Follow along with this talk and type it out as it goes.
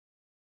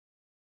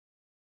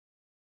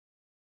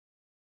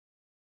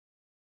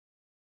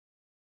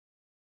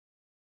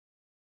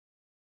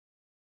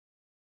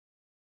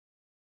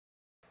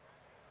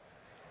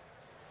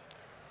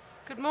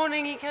Good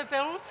morning,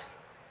 Ecobuild.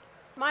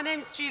 My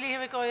name's Julie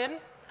Hirigoyen.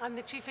 I'm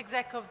the Chief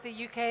Exec of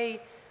the UK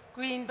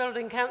Green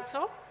Building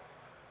Council,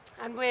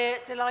 and we're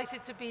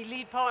delighted to be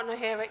lead partner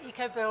here at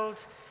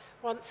Ecobuild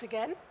once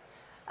again.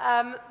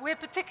 We're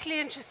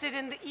particularly interested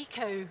in the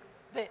eco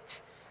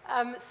bit.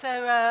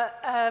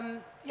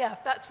 Yeah,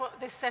 that's what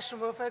this session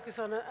will focus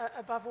on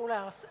above all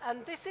else.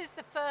 And this is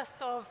the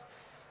first of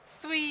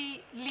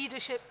 3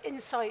 Leadership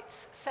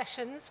Insights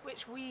sessions,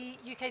 which we,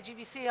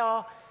 UK-GBC,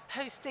 are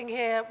hosting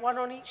here, one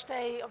on each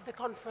day of the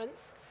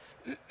conference.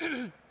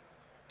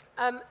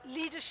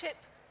 Leadership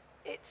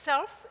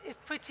itself is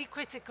pretty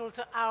critical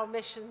to our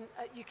mission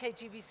at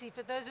UK-GBC.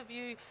 For those of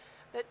you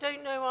that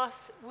don't know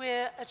us,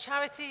 we're a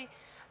charity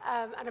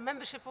and a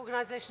membership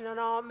organisation, and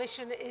our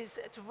mission is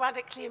to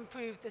radically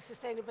improve the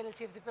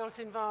sustainability of the built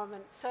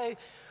environment. So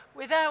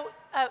without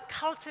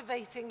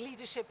cultivating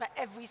leadership at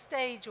every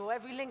stage or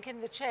every link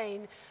in the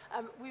chain,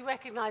 we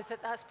recognise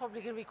that that's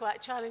probably going to be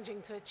quite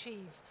challenging to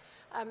achieve.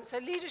 So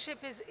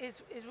leadership is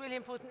really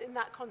important in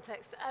that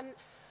context. And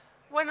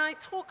when I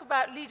talk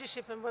about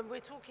leadership, and when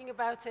we're talking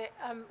about it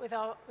with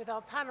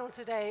our panel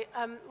today,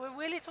 we're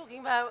really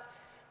talking about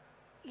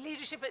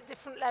leadership at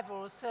different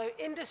levels. So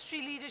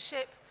industry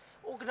leadership,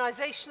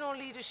 organizational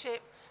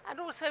leadership, and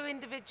also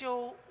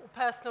individual or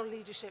personal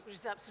leadership, which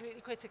is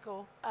absolutely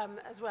critical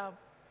as well.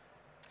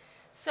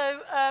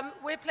 So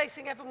we're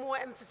placing ever more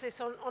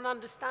emphasis on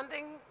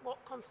understanding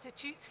what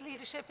constitutes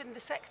leadership in the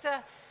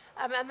sector,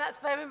 and that's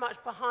very much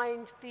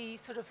behind the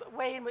sort of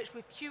way in which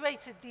we've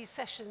curated these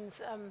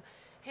sessions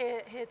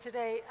here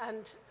today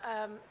and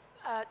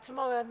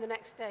tomorrow and the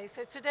next day.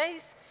 So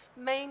today's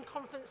main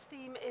conference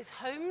theme is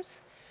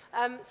homes.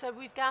 So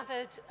we've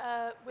gathered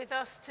with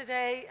us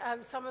today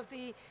some of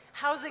the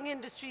housing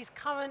industry's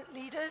current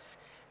leaders,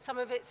 some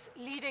of its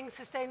leading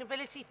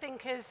sustainability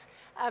thinkers,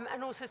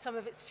 and also some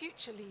of its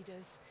future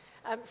leaders.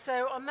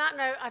 So on that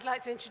note, I'd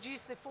like to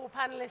introduce the 4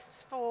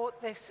 panelists for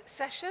this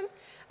session.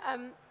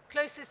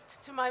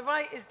 Closest to my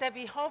right is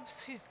Debbie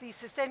Hobbs, who's the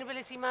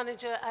Sustainability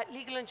Manager at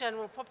Legal &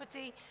 General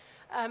Property,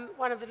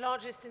 one of the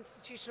largest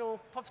institutional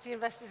property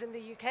investors in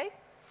the UK.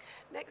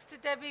 Next to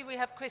Debbie, we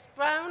have Chris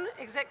Brown,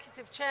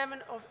 Executive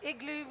Chairman of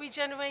Igloo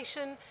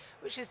Regeneration,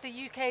 which is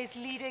the UK's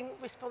leading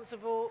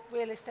responsible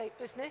real estate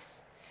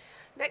business.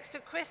 Next to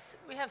Chris,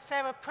 we have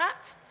Sarah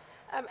Pratt,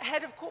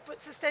 Head of Corporate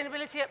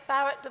Sustainability at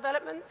Barratt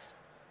Developments.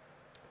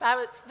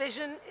 Barratt's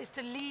vision is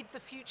to lead the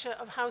future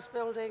of house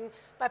building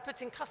by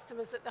putting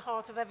customers at the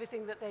heart of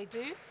everything that they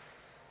do.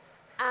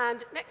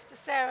 And next to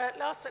Sarah,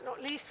 last but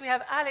not least, we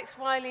have Alex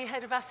Willey,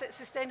 Head of Asset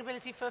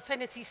Sustainability for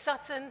Affinity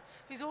Sutton,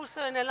 who's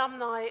also an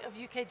alumni of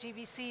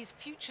UK-GBC's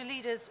Future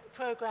Leaders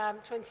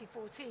Programme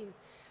 2014.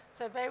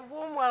 So a very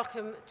warm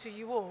welcome to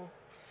you all.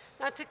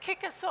 Now, to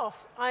kick us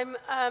off, and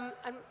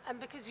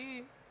because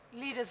you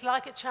leaders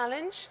like a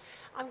challenge,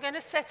 I'm going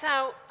to set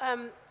out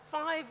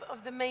 5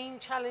 of the main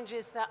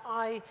challenges that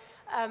I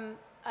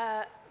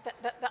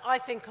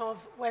think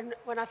of when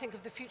I think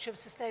of the future of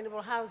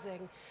sustainable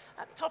housing.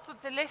 At top of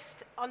the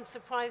list,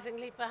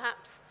 unsurprisingly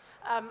perhaps,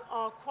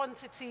 are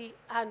quantity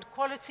and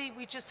quality.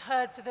 We just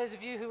heard, for those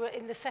of you who were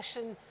in the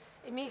session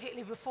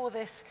immediately before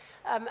this,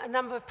 a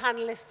number of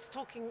panelists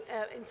talking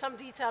in some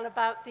detail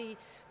about the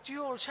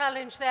dual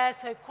challenge there.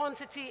 So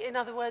quantity, in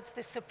other words,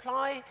 the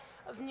supply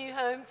of new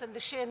homes and the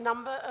sheer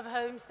number of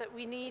homes that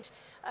we need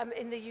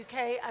in the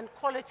UK, and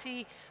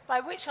quality, by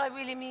which I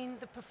really mean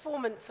the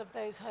performance of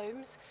those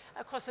homes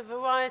across a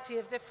variety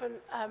of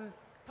different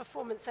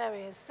performance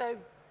areas. So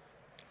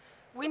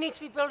we need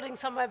to be building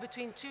somewhere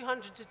between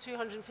 200 to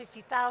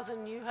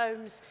 250,000 new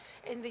homes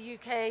in the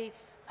UK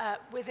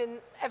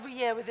every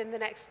year within the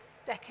next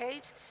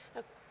decade.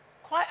 Now,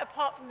 quite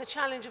apart from the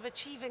challenge of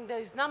achieving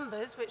those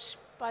numbers, which,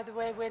 by the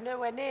way, we're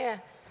nowhere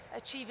near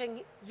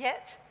achieving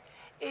yet,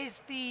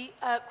 is the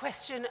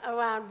question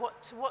around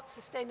to what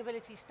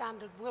sustainability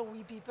standard will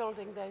we be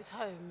building those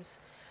homes.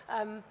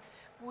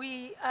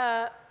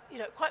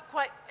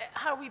 Quite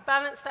how we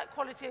balance that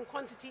quality and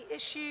quantity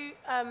issue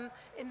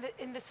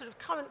in the sort of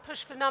current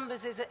push for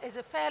numbers is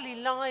a fairly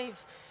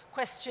live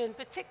question,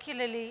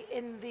 particularly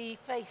in the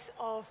face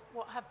of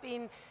what have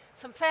been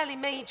some fairly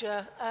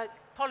major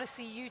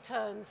policy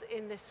U-turns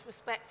in this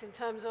respect, in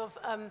terms of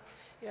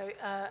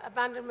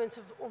abandonment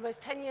of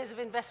almost 10 years of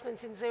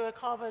investment in zero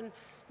carbon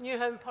new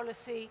home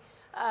policy,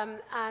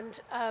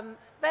 and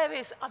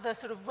various other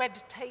sort of red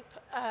tape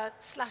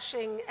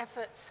slashing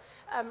efforts,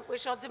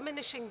 which are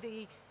diminishing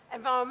the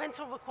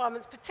environmental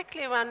requirements,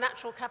 particularly around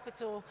natural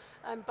capital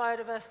and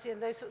biodiversity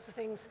and those sorts of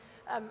things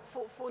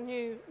for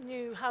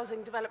new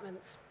housing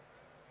developments.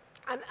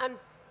 And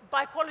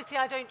by quality,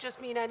 I don't just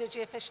mean energy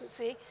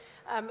efficiency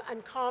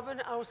and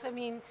carbon. I also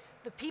mean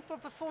the people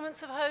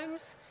performance of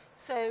homes,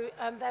 so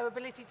their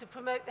ability to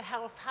promote the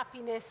health,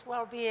 happiness,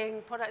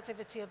 well-being,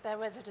 productivity of their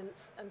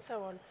residents, and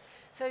so on.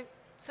 So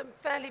some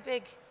fairly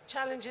big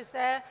challenges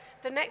there.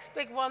 The next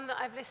big one that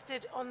I've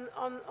listed on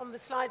the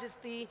slide is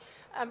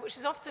which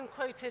is often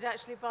quoted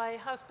actually by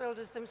house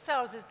builders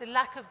themselves, is the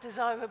lack of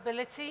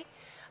desirability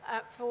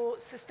for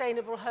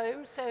sustainable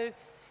homes. So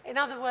in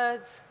other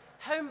words,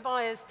 home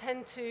buyers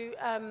tend to,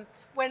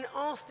 when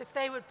asked if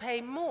they would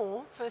pay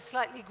more for a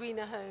slightly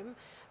greener home,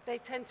 they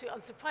tend to,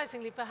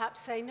 unsurprisingly, perhaps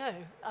say no.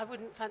 I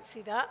wouldn't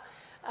fancy that.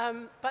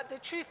 But the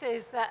truth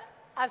is that,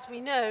 as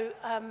we know,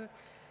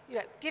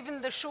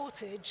 given the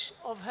shortage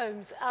of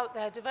homes out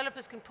there,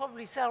 developers can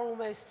probably sell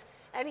almost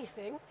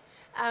anything.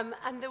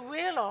 And the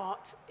real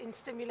art in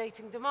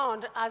stimulating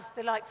demand, as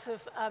the likes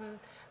of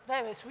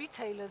various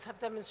retailers have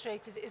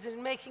demonstrated, is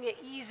in making it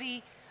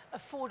easy,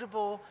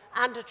 affordable,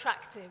 and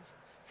attractive.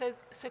 So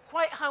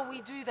quite how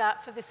we do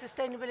that for the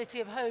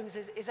sustainability of homes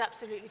is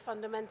absolutely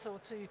fundamental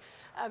to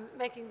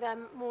making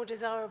them more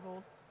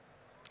desirable.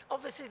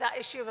 Obviously, that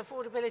issue of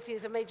affordability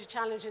is a major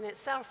challenge in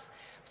itself,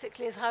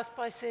 particularly as house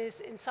prices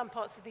in some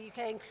parts of the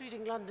UK,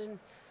 including London,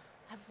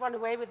 have run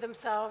away with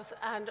themselves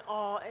and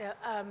are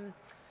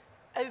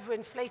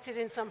overinflated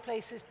in some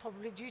places,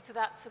 probably due to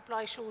that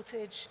supply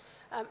shortage.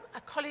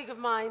 A colleague of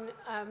mine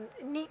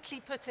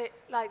neatly put it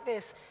like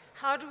this: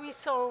 how do we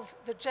solve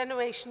the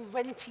generation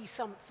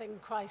renty-something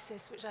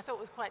crisis, which I thought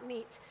was quite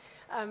neat.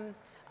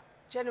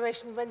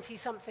 Generation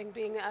renty-something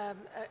being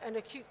an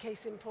acute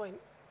case in point.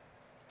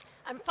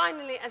 And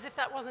finally, as if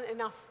that wasn't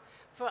enough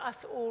for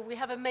us all, we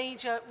have a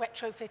major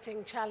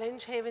retrofitting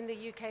challenge here in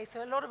the UK.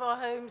 So a lot of our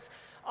homes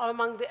are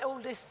among the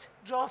oldest,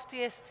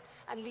 draftiest,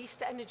 and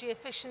least energy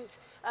efficient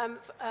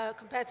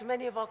compared to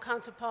many of our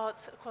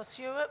counterparts across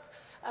Europe.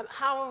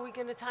 How are we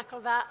going to tackle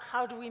that?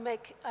 How do we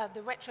make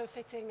the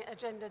retrofitting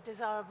agenda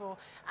desirable,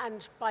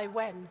 and by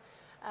when?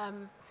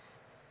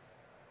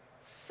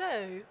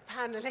 So,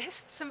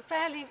 panelists, some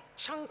fairly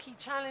chunky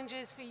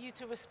challenges for you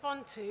to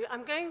respond to.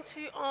 I'm going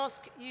to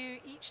ask you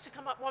each to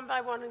come up one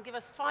by one and give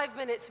us 5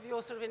 minutes of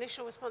your sort of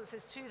initial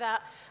responses to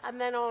that, and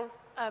then I'll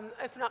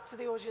open up to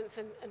the audience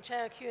and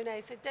chair a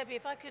Q&A. So, Debbie,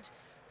 if I could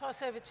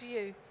pass over to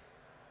you.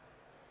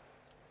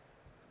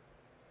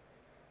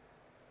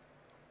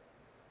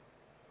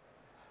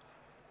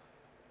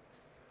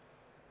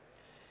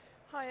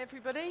 Hi,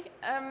 everybody.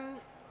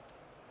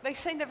 They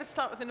say never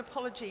start with an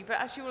apology, but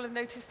as you will have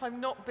noticed,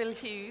 I'm not Bill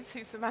Hughes,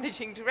 who's the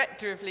Managing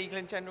Director of Legal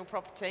and General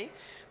Property.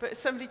 But as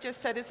somebody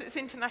just said, as it's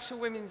International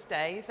Women's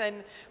Day,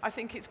 then I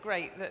think it's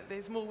great that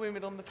there's more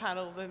women on the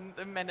panel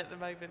than men at the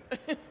moment.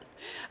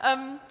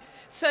 I'm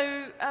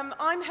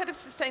Head of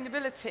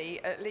Sustainability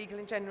at Legal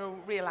and General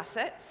Real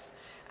Assets.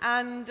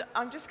 And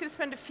I'm just going to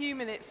spend a few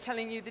minutes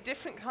telling you the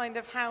different kind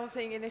of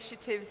housing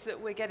initiatives that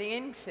we're getting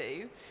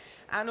into,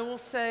 and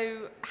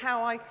also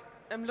how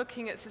I'm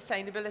looking at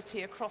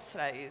sustainability across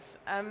those.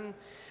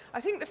 I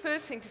think the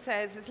first thing to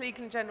say is, as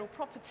Legal and General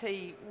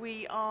Property,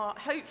 we are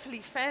hopefully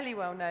fairly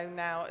well known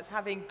now as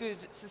having good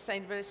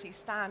sustainability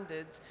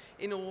standards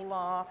in all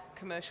our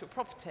commercial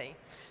property.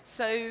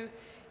 So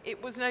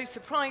it was no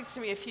surprise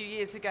to me a few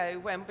years ago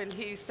when Bill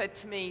Hughes said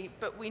to me,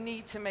 but we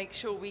need to make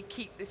sure we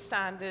keep this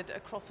standard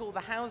across all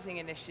the housing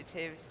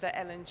initiatives that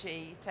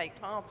L&G take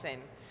part in.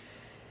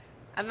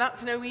 And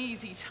that's no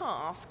easy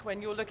task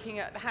when you're looking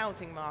at the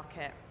housing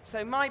market.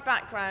 So my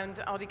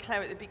background, I'll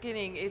declare at the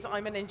beginning, is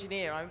I'm an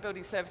engineer. I'm a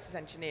building services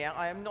engineer.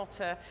 I am not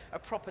a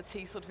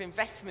property sort of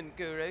investment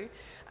guru.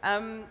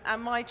 And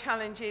my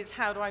challenge is,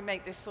 how do I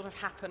make this sort of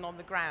happen on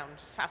the ground?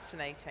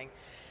 Fascinating.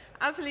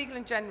 As Legal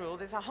and General,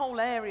 there's a whole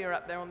area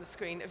up there on the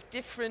screen of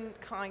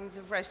different kinds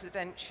of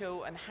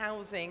residential and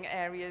housing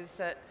areas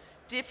that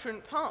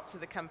different parts of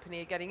the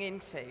company are getting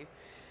into.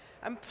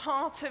 And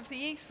part of the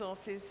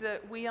ethos is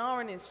that we are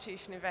an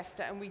institutional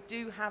investor, and we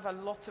do have a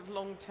lot of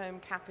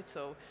long-term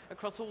capital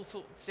across all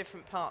sorts of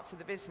different parts of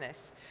the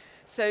business.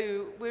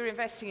 So we're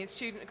investing in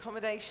student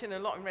accommodation, a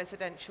lot in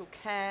residential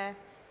care,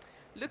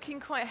 looking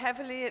quite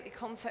heavily at the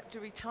concept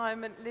of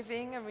retirement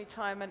living and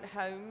retirement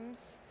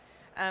homes,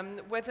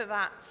 whether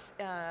that's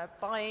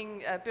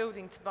buying,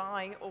 building to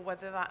buy, or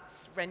whether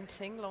that's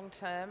renting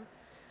long-term,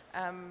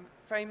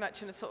 very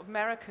much in a sort of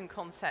American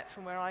concept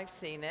from where I've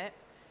seen it.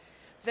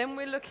 Then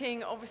we're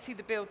looking, obviously,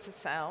 the build to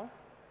sell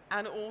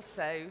and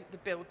also the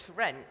build to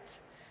rent.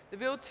 The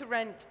build to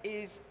rent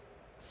is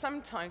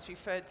sometimes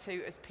referred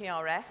to as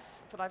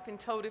PRS, but I've been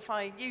told if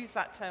I use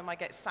that term, I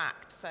get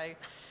sacked, so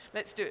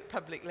let's do it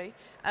publicly.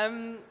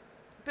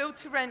 Build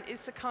to rent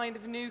is the kind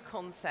of new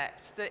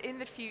concept that in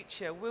the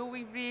future, will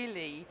we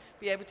really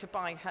be able to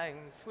buy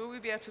homes? Will we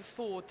be able to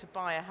afford to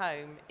buy a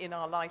home in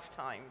our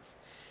lifetimes?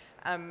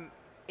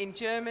 In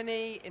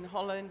Germany, in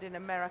Holland, in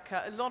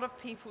America, a lot of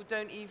people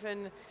don't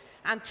even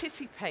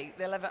anticipate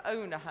they'll ever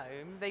own a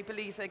home. They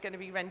believe they're going to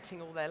be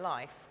renting all their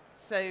life.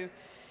 So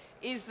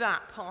is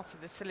that part of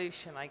the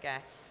solution, I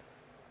guess?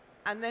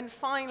 And then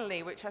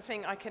finally, which I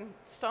think I can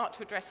start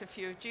to address a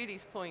few of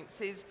Julie's points,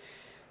 is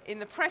in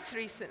the press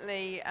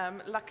recently,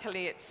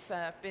 luckily it's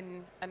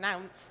been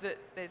announced that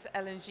there's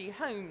L&G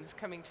Homes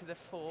coming to the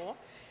fore.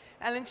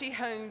 L&G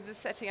Homes is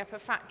setting up a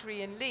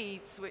factory in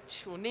Leeds,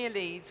 or near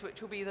Leeds,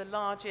 which will be the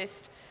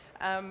largest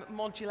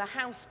modular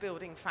house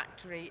building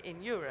factory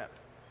in Europe.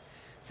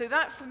 So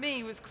that, for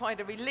me, was quite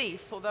a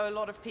relief, although a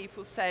lot of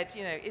people said,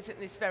 you know, isn't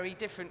this very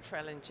different for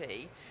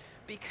L&G?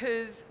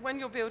 because when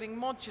you're building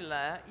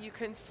modular, you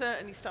can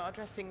certainly start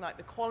addressing like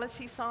the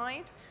quality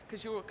side,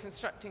 because you're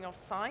constructing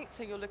off-site,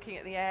 so you're looking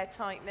at the air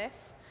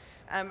tightness,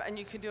 and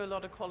you can do a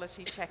lot of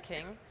quality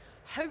checking.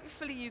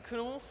 Hopefully you can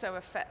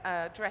also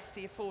address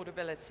the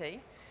affordability,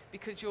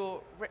 because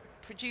you're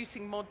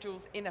producing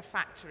modules in a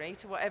factory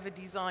to whatever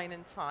design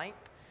and type.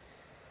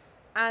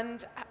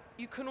 And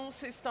you can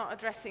also start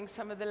addressing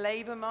some of the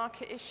labour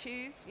market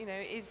issues. You know,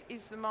 is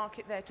the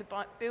market there to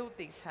build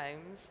these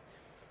homes?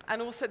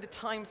 And also the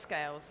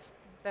timescales.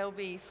 They'll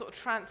be sort of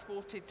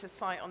transported to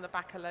site on the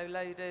back of low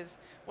loaders.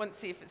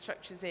 Once the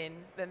infrastructure's in,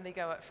 then they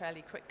go up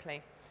fairly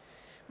quickly.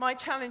 My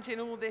challenge in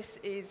all this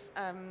is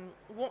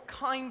what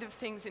kind of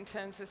things in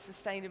terms of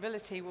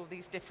sustainability will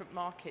these different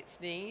markets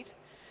need?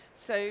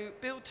 So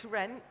build to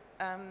rent,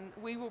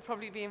 we will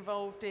probably be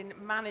involved in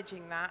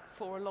managing that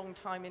for a long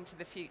time into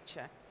the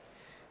future.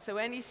 So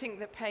anything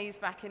that pays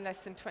back in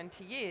less than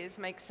 20 years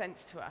makes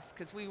sense to us,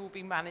 because we will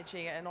be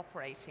managing it and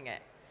operating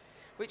it.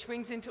 Which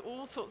brings into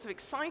all sorts of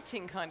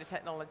exciting kind of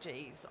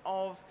technologies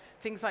of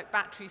things like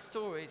battery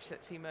storage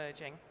that's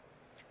emerging.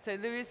 So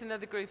there is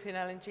another group in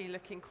LNG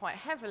looking quite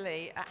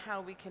heavily at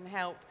how we can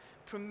help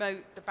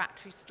promote the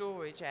battery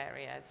storage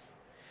areas.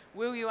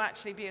 Will you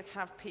actually be able to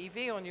have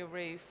PV on your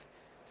roof,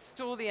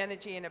 store the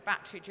energy in a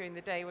battery during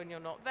the day when you're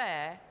not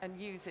there, and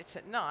use it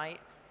at night,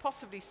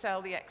 possibly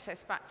sell the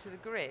excess back to the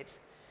grid?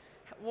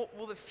 What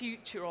will the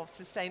future of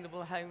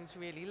sustainable homes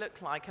really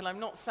look like? And I'm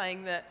not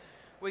saying that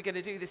we're going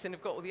to do this and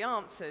have got all the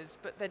answers,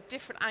 but there are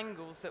different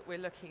angles that we're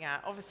looking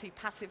at. Obviously,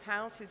 passive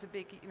house is a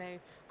big,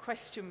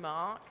 question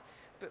mark.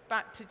 But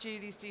back to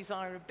Julie's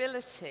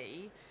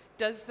desirability,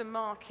 does the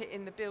market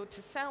in the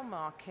build-to-sell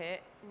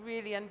market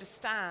really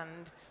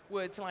understand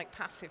words like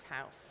passive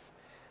house?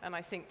 And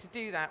I think to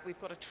do that,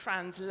 we've got to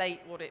translate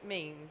what it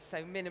means.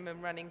 So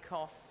minimum running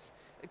costs,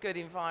 a good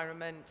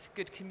environment,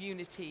 good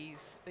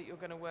communities that you're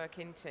going to work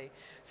into.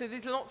 So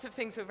there's lots of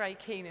things we're very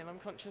keen in. I'm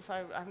conscious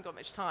I haven't got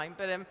much time,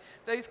 but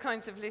those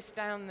kinds of lists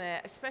down there,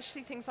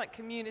 especially things like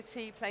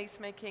community,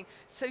 placemaking,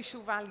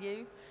 social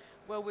value.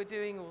 While we're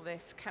doing all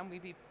this, can we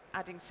be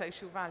adding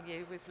social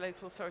value with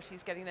local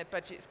authorities getting their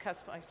budgets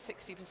cut by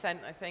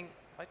 60%, I think,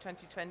 by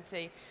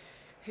 2020?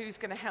 Who's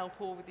going to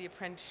help all with the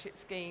apprenticeship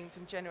schemes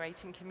and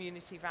generating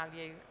community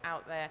value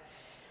out there?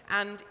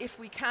 And if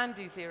we can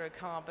do zero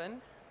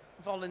carbon,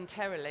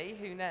 voluntarily,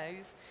 who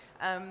knows,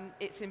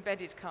 it's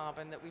embedded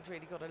carbon that we've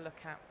really got to look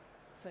at.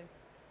 So,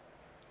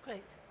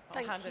 great.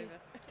 I'll hand over.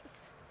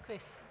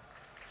 Chris.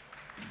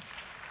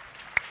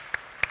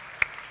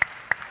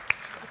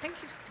 I think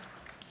you've still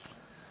got some.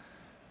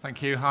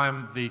 Thank you.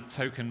 I'm the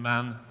token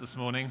man this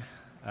morning.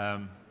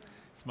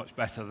 It's much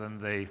better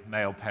than the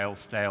male pale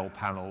stale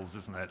panels,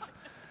 isn't it?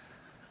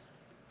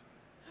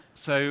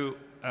 So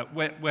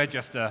we're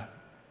just a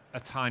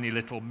tiny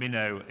little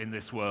minnow in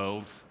this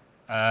world.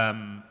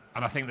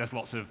 And I think there's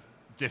lots of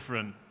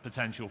different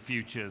potential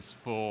futures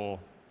for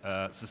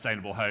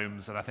sustainable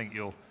homes, and I think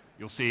you'll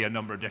see a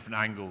number of different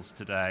angles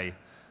today.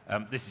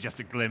 This is just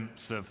a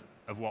glimpse of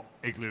what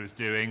Igloo is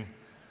doing.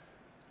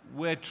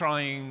 We're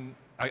trying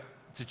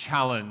to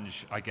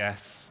challenge, I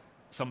guess,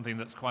 something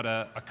that's quite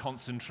a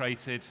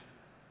concentrated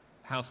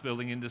house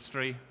building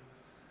industry.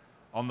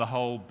 On the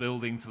whole,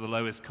 building to the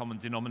lowest common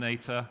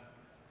denominator,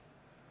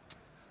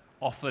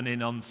 often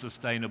in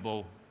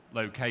unsustainable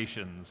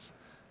locations.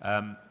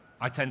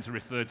 I tend to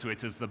refer to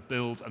it as the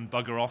build and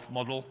bugger off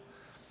model,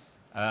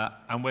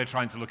 and we're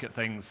trying to look at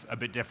things a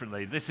bit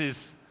differently. This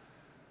is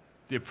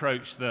the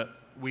approach that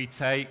we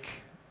take.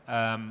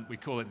 We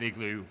call it the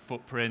Igloo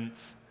footprint.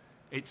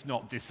 It's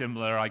not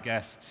dissimilar, I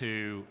guess,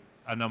 to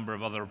a number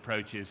of other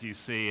approaches you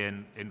see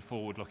in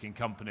forward-looking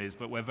companies,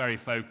 but we're very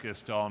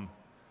focused on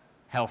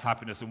health,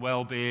 happiness, and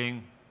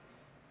well-being,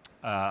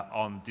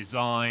 on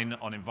design,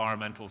 on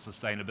environmental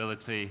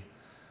sustainability,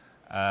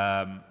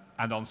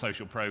 and on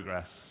social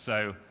progress.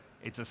 So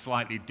it's a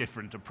slightly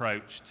different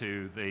approach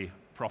to the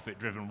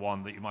profit-driven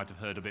one that you might have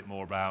heard a bit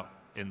more about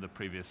in the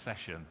previous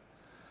session.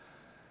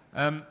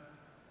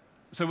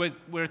 So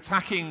we're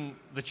attacking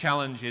the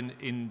challenge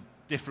in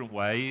different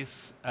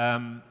ways,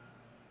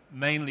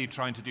 mainly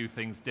trying to do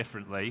things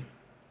differently.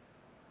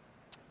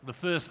 The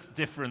first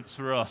difference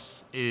for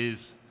us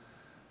is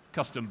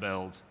custom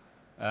build.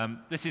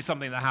 This is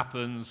something that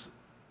happens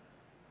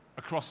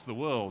across the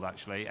world,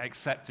 actually,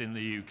 except in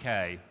the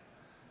UK.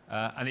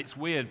 And it's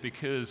weird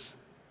because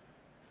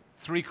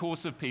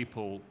 3/4 of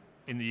people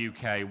in the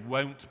UK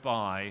won't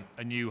buy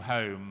a new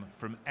home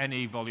from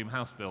any volume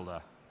house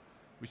builder,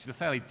 which is a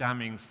fairly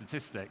damning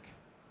statistic.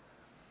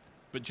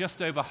 But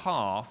just over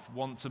half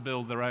want to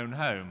build their own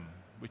home,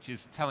 which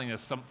is telling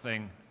us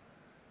something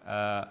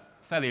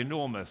fairly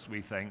enormous,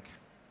 we think.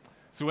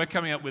 So we're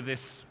coming up with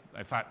this.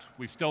 In fact,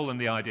 we've stolen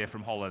the idea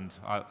from Holland,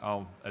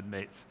 I'll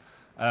admit.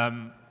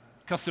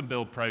 Custom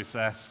build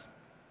process,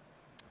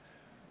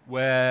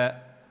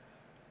 where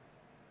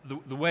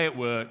the way it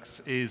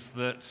works is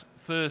that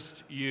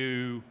first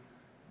you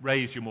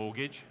raise your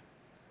mortgage,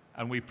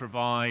 and we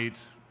provide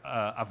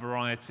a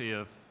variety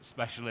of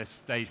specialist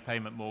stage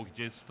payment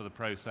mortgages for the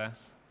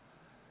process.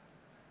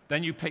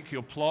 Then you pick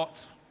your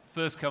plot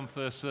first come,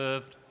 first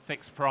served,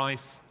 fixed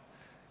price.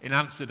 In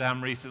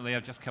Amsterdam recently,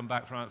 I've just come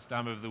back from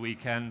Amsterdam over the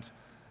weekend,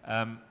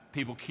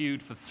 people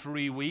queued for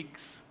 3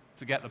 weeks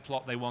to get the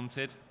plot they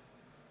wanted.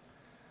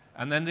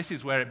 And then this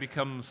is where it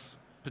becomes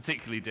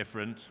particularly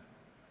different.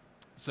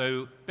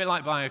 So, a bit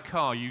like buying a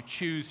car, you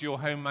choose your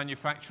home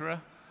manufacturer,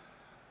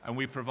 and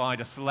we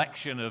provide a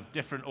selection of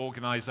different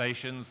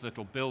organizations that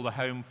will build a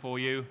home for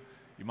you.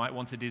 You might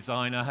want a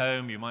designer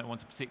home, you might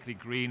want a particularly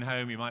green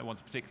home, you might want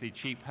a particularly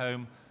cheap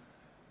home.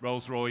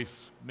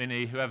 Rolls-Royce,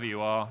 Mini, whoever you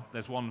are,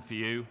 there's one for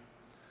you.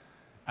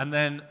 And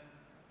then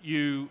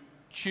you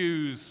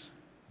choose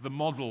the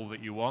model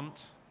that you want,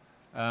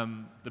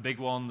 the big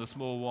one, the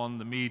small one,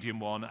 the medium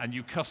one, and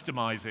you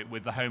customize it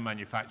with the home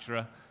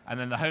manufacturer, and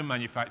then the home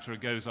manufacturer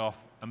goes off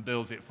and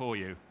builds it for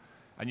you.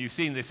 And you've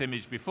seen this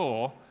image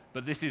before,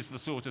 but this is the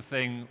sort of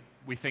thing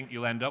we think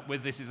you'll end up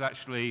with. This is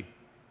actually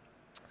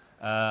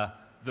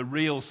the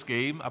real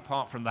scheme,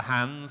 apart from the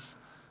hands,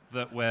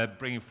 that we're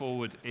bringing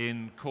forward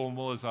in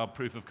Cornwall as our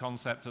proof of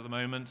concept at the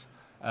moment,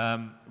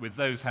 with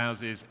those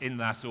houses in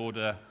that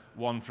order,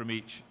 one from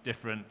each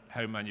different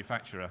home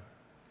manufacturer.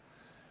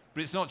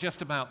 But it's not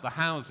just about the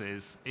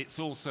houses, it's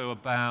also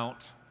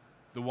about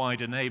the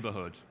wider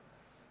neighborhood.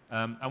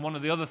 And one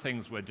of the other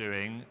things we're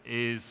doing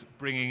is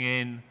bringing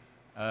in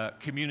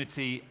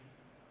community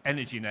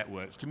energy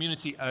networks,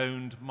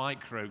 community-owned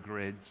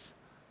microgrids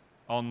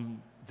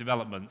on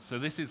development. So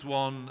this is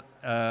one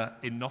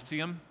in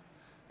Nottingham.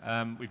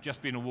 We've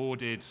just been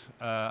awarded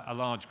a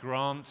large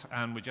grant,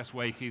 and we're just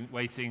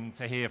waiting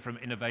to hear from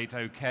Innovate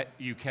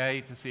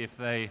UK to see if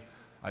they,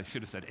 I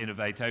should have said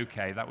Innovate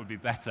OK, that would be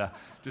better,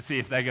 to see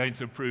if they're going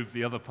to approve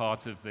the other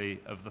part of the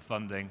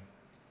funding.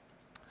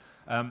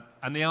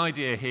 And the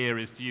idea here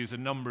is to use a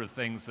number of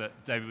things that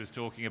David was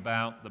talking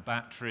about, the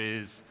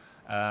batteries,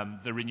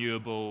 the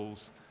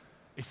renewables,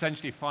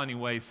 essentially finding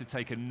ways to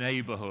take a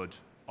neighborhood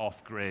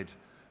off-grid,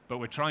 but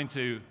we're trying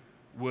to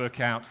work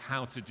out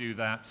how to do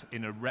that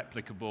in a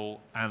replicable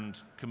and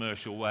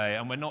commercial way.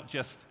 And we're not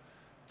just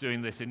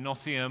doing this in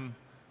Nottingham,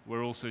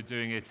 we're also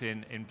doing it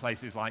in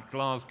places like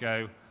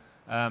Glasgow.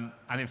 And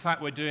in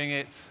fact, we're doing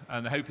it,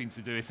 and hoping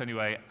to do it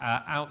anyway,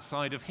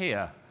 outside of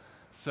here.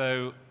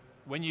 So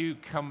when you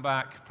come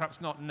back,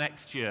 perhaps not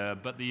next year,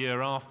 but the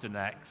year after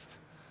next,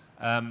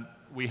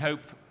 we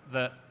hope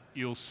that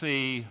you'll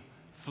see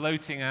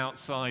floating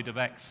outside of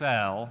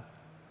Excel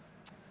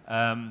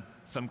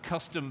some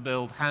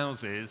custom-built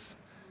houses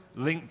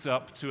linked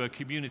up to a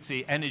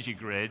community energy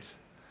grid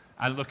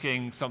and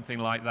looking something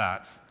like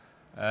that.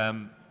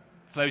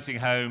 Floating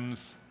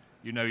homes,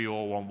 you know you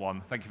all want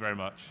one. Thank you very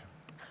much.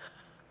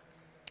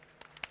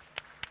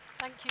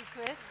 Thank you,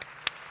 Chris.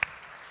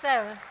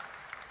 Sarah.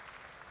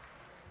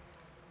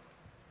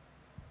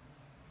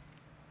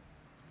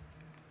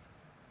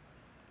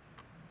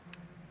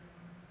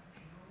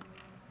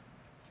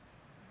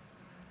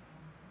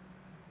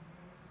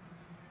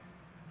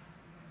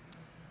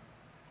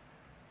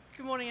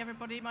 Good morning,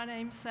 everybody. My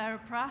name's Sarah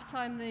Pratt.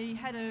 I'm the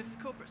Head of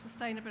Corporate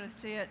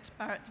Sustainability at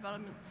Barratt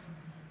Developments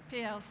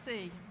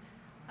PLC.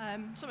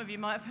 Some of you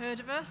might have heard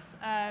of us.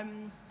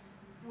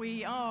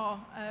 We are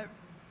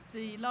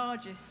the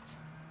largest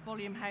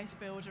volume house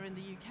builder in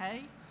the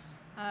UK,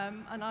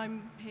 and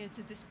I'm here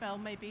to dispel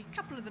maybe a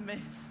couple of the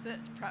myths that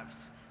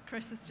perhaps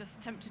Chris has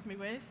just tempted me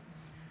with.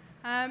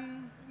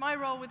 My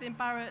role within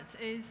Barratt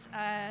is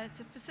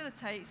to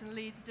facilitate and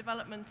lead the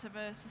development of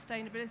a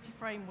sustainability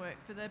framework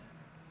for the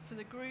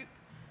group,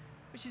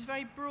 which is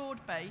very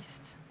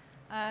broad-based,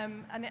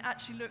 and it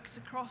actually looks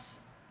across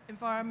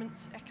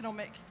environment,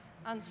 economic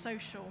and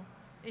social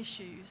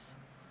issues.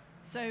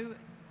 So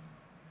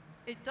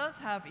it does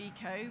have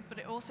eco, but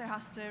it also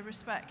has to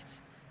respect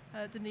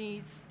the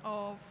needs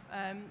of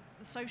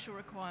the social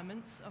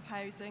requirements of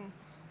housing,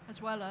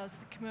 as well as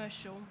the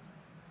commercial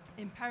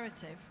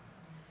imperative.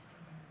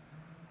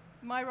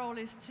 My role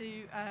is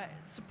to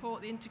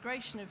support the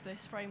integration of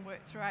this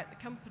framework throughout the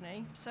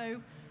company.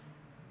 So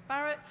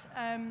Barratt,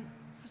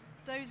 for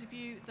those of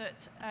you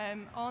that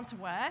aren't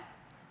aware,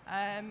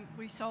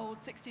 we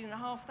sold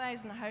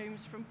 16,500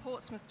 homes from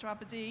Portsmouth to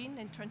Aberdeen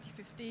in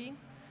 2015.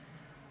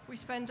 We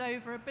spend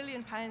over £1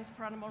 billion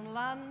per annum on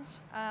land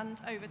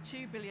and over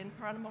 £2 billion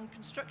per annum on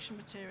construction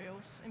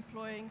materials,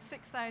 employing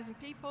 6,000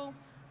 people,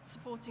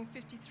 supporting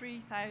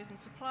 53,000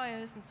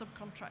 suppliers and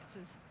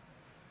subcontractors.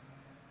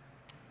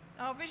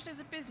 Our vision as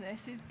a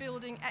business is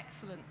building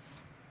excellence.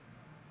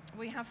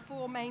 We have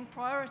 4 main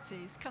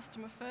priorities: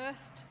 customer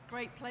first,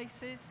 great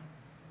places,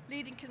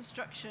 leading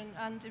construction,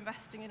 and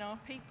investing in our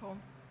people.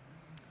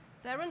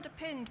 They're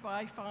underpinned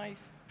by 5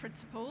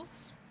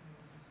 principles.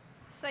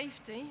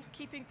 Safety,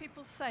 keeping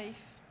people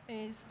safe,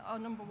 is our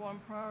 #1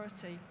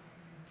 priority.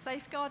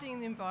 Safeguarding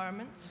the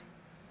environment.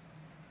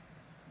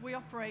 We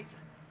operate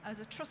as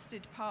a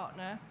trusted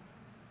partner.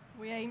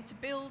 We aim to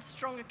build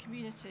stronger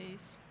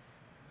communities,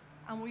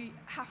 and we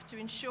have to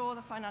ensure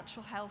the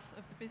financial health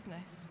of the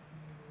business.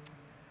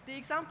 The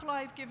example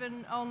I've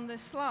given on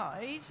this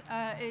slide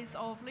is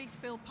of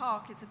Leithfield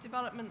Park. It's a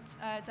development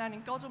down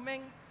in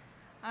Godalming,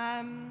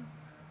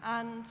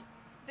 and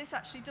this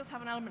actually does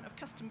have an element of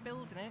custom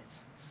build in it.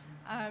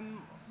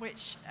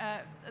 which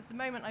at the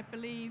moment I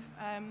believe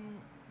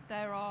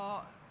there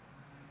are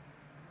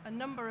a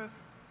number of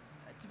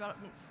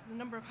developments, a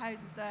number of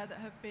houses there that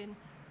have been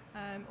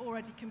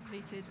already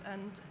completed,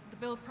 and the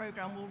build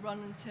programme will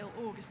run until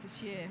August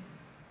this year.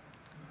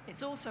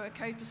 It's also a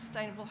Code for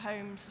Sustainable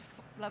Homes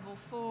Level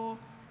 4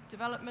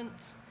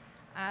 development,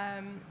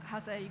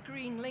 has a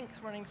green link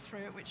running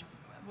through it which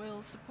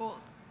will support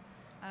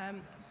a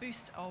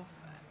boost of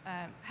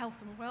health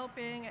and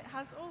well-being. It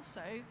has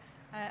also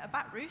a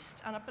bat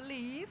roost and I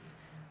believe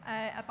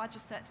a badger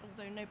set,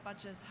 although no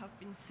badgers have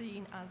been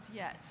seen as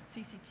yet.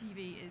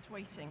 CCTV is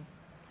waiting.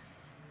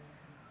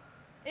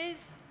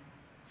 Is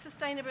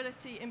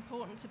sustainability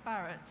important to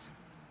Barratt?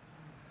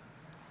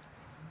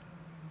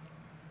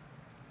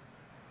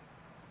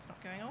 It's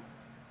not going on.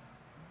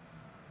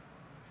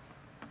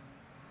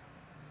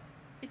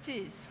 It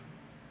is.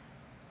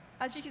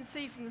 As you can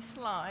see from the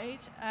slide,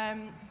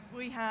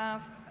 we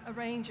have a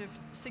range of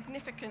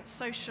significant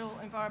social,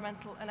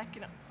 environmental and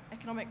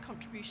economic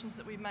contributions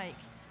that we make.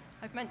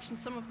 I've mentioned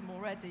some of them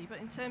already, but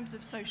in terms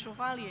of social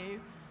value,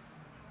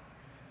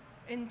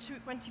 in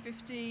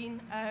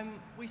 2015,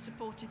 we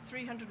supported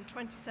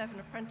 327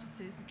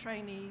 apprentices and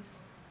trainees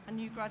and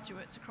new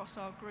graduates across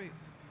our group.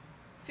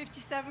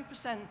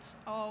 57%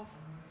 of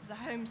the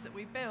homes that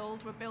we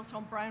build were built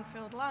on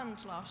brownfield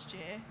land last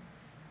year,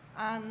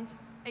 and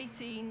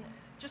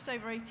just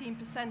over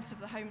 18% of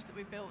the homes that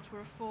we built were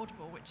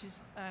affordable, which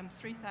is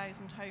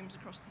 3,000 homes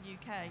across the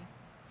UK.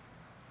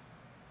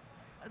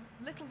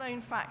 Little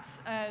known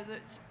facts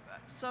that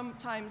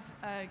sometimes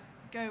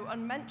go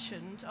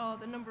unmentioned are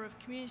the number of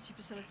community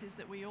facilities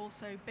that we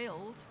also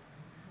build,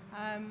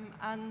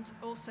 and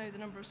also the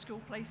number of school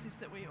places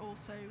that we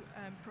also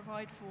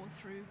provide for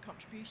through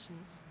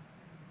contributions.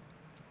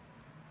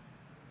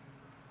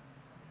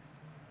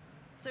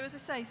 So as I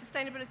say,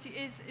 sustainability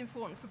is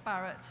important for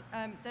Barratt.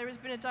 There has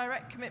been a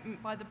direct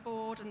commitment by the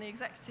board and the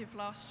executive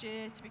last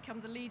year to become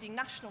the leading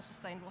national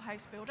sustainable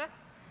house builder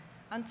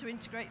and to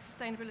integrate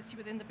sustainability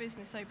within the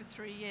business over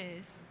 3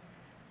 years.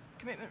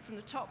 Commitment from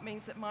the top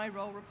means that my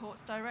role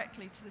reports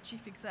directly to the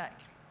chief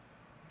exec.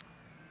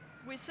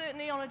 We're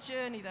certainly on a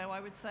journey, though, I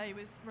would say,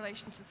 with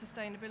relation to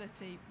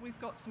sustainability. We've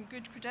got some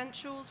good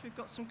credentials, we've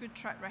got some good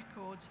track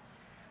record,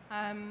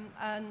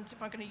 and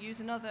if I'm going to use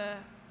another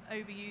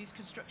overused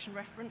construction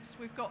reference,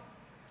 we've got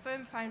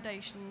firm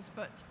foundations,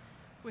 but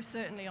we're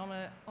certainly on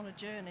a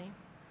journey.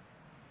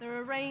 There are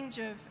a range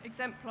of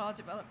exemplar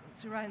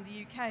developments around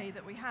the UK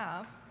that we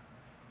have,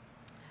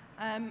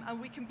 and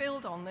we can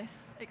build on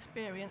this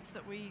experience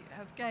that we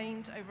have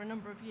gained over a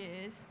number of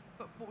years,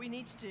 but what we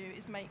need to do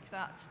is make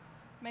that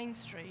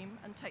mainstream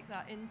and take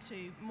that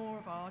into more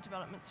of our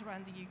developments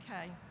around the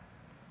UK.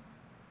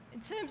 In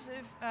terms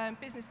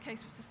of business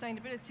case for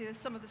sustainability, there's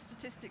some of the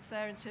statistics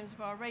there in terms of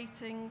our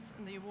ratings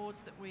and the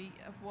awards that we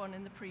have won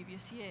in the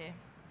previous year.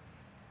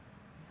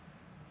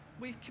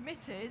 We've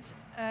committed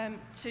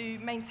to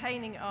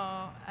maintaining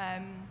our,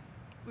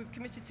 we've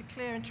committed to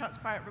clear and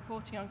transparent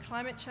reporting on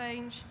climate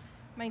change,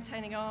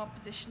 maintaining our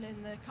position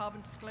in the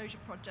Carbon Disclosure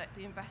Project,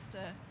 the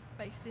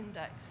investor-based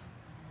index.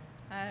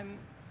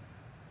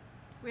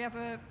 We have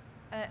a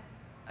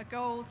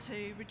goal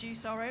to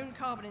reduce our own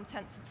carbon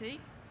intensity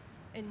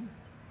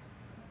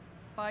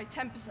by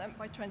 10%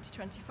 by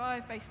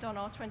 2025 based on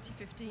our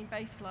 2015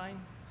 baseline.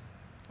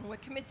 And we're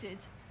committed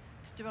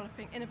to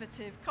developing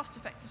innovative,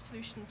 cost-effective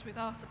solutions with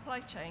our supply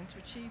chain to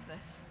achieve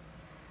this.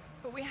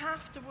 But we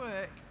have to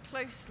work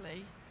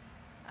closely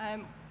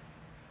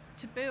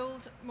to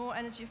build more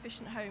energy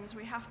efficient homes.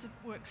 We have to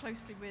work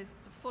closely with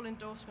the full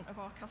endorsement of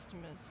our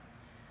customers.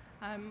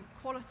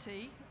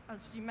 Quality,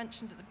 as you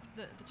mentioned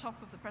at the top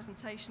of the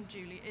presentation,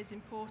 Julie, is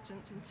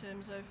important in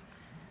terms of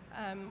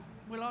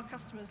will our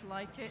customers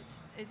like it?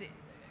 Is it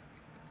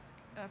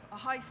of a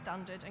high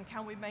standard, and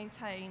can we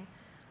maintain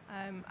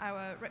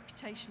our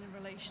reputation in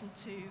relation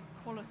to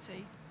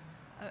quality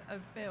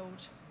of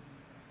build?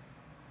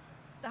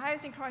 The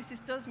housing crisis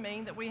does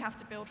mean that we have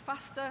to build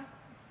faster.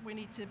 We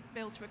need to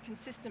build to a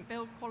consistent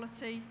build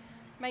quality,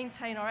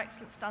 maintain our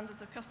excellent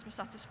standards of customer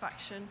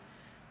satisfaction,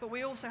 but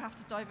we also have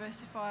to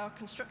diversify our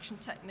construction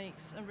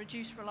techniques and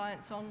reduce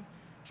reliance on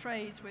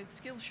trades with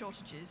skill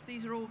shortages.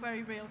 These are all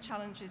very real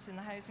challenges in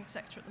the housing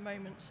sector at the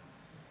moment.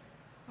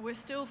 We're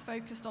still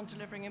focused on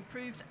delivering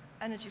improved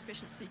energy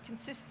efficiency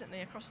consistently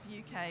across the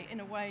UK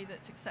in a way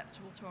that's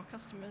acceptable to our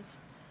customers,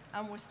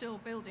 and we're still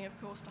building, of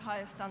course, to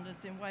higher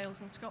standards in Wales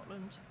and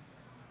Scotland.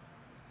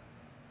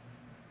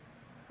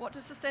 What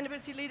does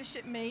sustainability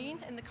leadership mean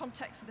in the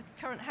context of the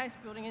current house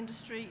building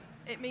industry?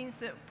 It means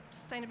that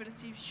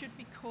sustainability should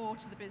be core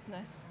to the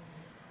business.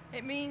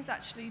 It means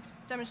actually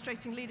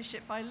demonstrating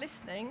leadership by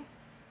listening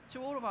to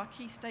all of our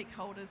key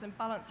stakeholders and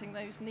balancing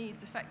those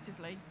needs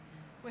effectively.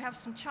 We have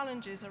some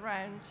challenges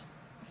around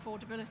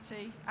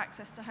affordability,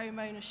 access to home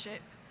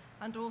ownership,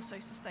 and also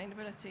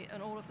sustainability,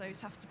 and all of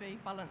those have to be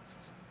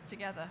balanced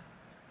together.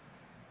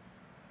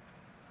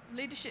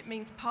 Leadership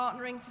means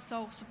partnering to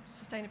solve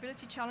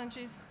sustainability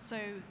challenges, so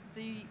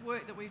the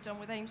work that we've done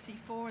with AIM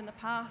C4 in the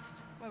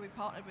past, where we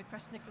partnered with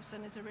Crest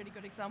Nicholson, is a really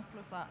good example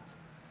of that.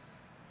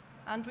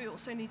 And we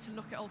also need to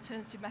look at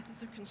alternative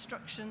methods of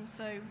construction.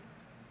 So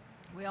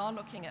we are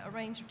looking at a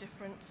range of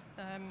different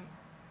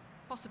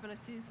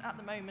possibilities at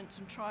the moment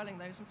and trialling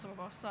those on some of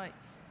our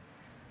sites.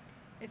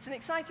 It's an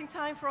exciting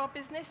time for our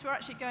business. We're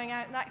actually going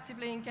out and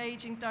actively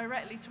engaging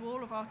directly to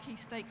all of our key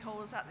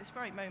stakeholders at this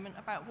very moment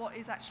about what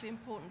is actually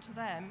important to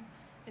them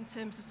in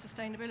terms of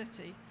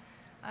sustainability.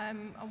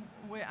 And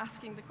we're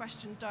asking the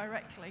question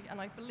directly, and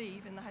I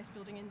believe in the house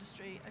building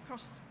industry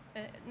across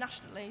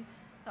nationally,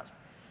 that's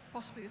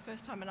possibly the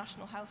first time a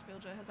national house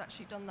builder has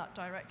actually done that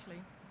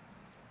directly.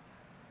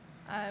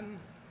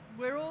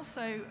 We're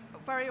also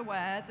very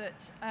aware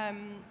that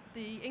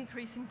the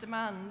increase in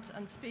demand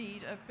and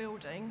speed of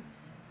building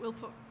will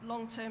put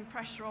long-term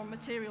pressure on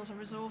materials and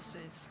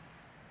resources.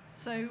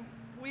 So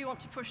we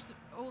want to push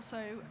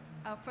also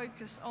our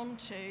focus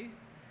onto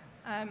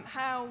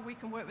how we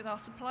can work with our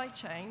supply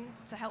chain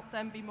to help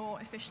them be more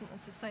efficient and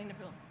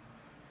sustainable.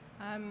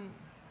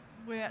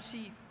 We're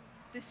actually,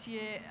 this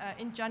year,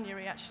 in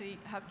January, actually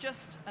have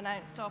just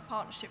announced our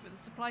partnership with the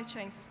Supply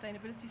Chain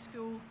Sustainability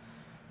School,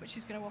 which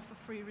is going to offer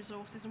free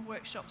resources and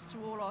workshops to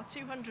all our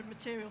 200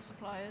 material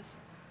suppliers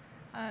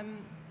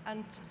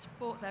and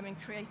support them in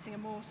creating a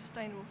more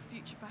sustainable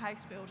future for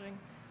house building,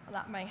 and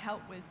that may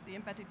help with the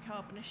embedded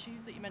carbon issue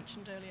that you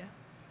mentioned earlier.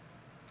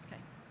 Okay.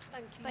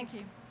 Thank you. Thank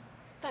you.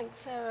 Thanks,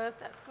 Sarah.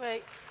 That's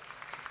great.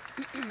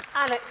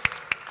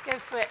 Alex, go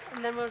for it,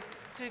 and then we'll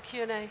do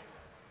Q&A.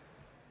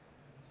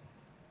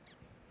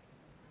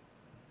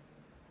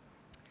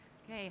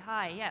 Okay,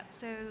 hi. Yeah,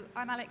 so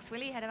I'm Alex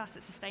Willey, Head of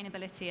Asset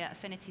Sustainability at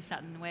Affinity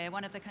Sutton. We're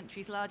one of the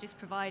country's largest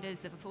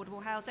providers of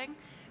affordable housing.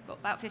 We've got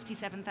about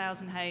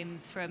 57,000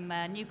 homes from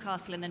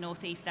Newcastle in the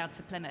northeast down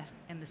to Plymouth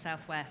in the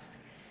southwest.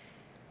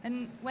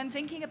 And when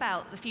thinking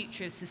about the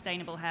future of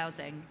sustainable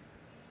housing,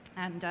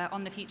 and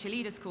on the Future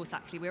Leaders course,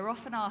 actually, we're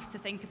often asked to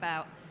think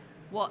about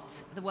what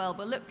the world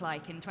will look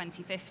like in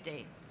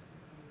 2050.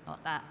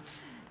 Not that.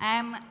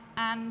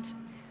 And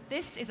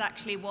this is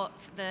actually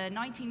what the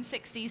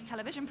 1960s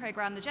television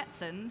program, The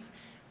Jetsons,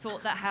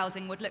 thought that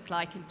housing would look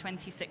like in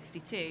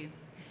 2062.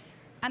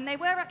 And they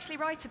were actually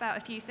right about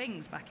a few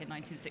things back in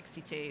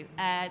 1962.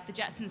 The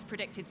Jetsons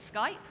predicted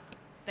Skype,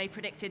 they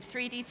predicted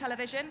 3D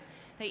television,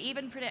 they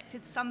even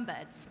predicted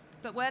sunbeds.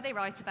 But were they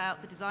right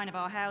about the design of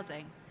our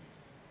housing?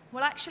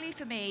 Well, actually,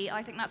 for me,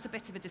 I think that's a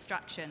bit of a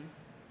distraction.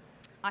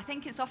 I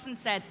think it's often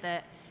said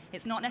that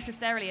it's not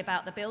necessarily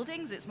about the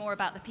buildings, it's more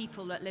about the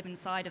people that live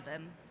inside of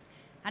them.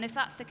 And if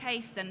that's the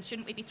case, then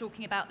shouldn't we be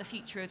talking about the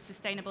future of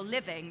sustainable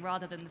living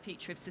rather than the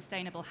future of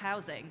sustainable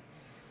housing?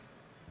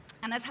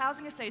 And as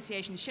housing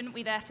associations, shouldn't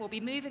we therefore be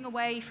moving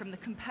away from the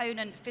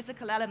component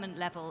physical element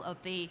level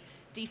of the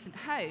decent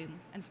home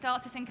and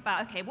start to think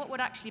about, okay, what would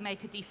actually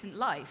make a decent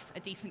life, a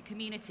decent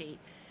community?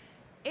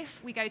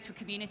 If we go to a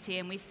community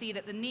and we see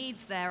that the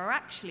needs there are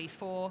actually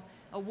for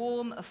a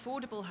warm,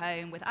 affordable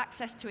home with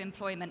access to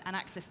employment and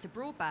access to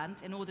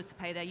broadband in order to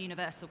pay their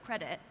universal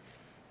credit,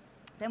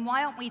 then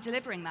why aren't we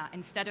delivering that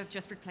instead of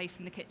just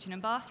replacing the kitchen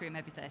and bathroom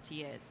every 30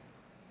 years?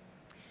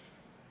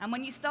 And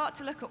when you start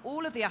to look at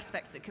all of the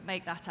aspects that could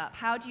make that up,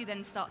 how do you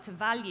then start to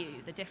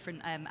value the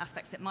different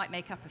aspects that might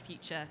make up a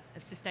future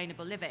of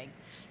sustainable living?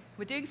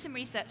 We're doing some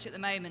research at the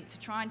moment to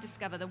try and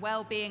discover the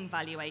well-being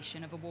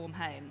valuation of a warm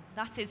home.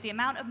 That is the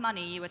amount of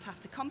money you would have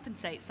to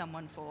compensate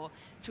someone for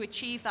to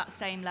achieve that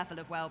same level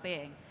of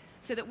well-being,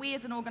 so that we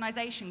as an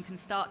organisation can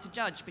start to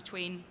judge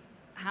between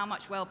how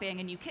much well-being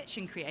a new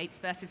kitchen creates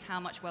versus how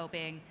much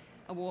well-being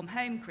a warm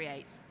home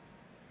creates.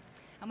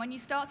 And when you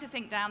start to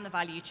think down the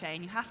value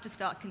chain, you have to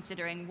start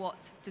considering what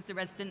does the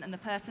resident and the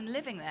person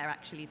living there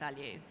actually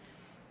value.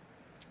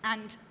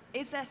 And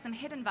is there some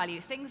hidden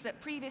value, things that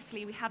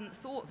previously we hadn't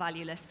thought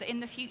valueless, that in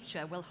the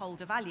future will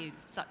hold a value,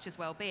 such as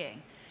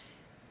well-being?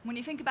 When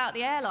you think about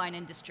the airline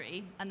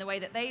industry and the way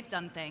that they've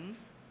done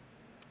things,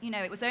 you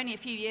know, it was only a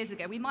few years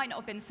ago, we might not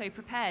have been so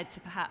prepared to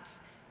perhaps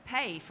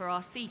pay for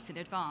our seat in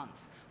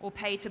advance or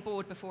pay to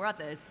board before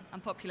others,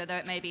 unpopular though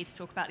it may be to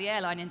talk about the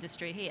airline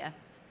industry here.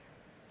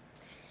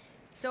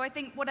 So I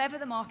think whatever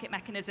the market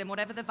mechanism,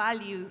 whatever the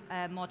value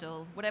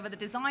model, whatever the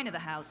design of the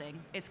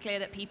housing, it's clear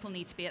that people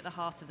need to be at the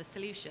heart of the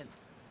solution.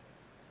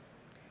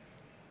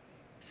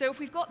 So if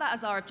we've got that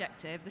as our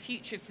objective, the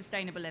future of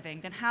sustainable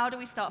living, then how do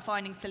we start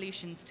finding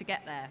solutions to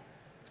get there?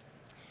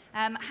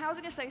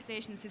 Housing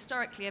associations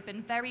historically have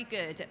been very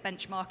good at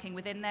benchmarking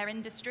within their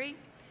industry,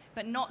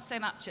 but not so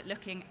much at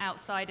looking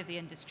outside of the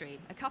industry.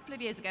 A couple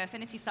of years ago,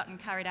 Affinity Sutton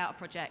carried out a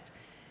project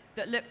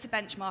that looked to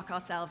benchmark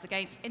ourselves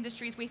against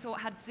industries we thought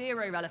had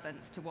zero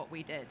relevance to what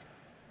we did.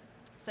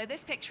 So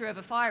this picture of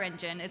a fire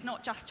engine is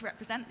not just to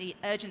represent the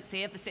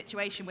urgency of the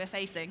situation we're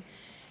facing,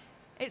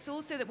 it's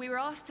also that we were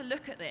asked to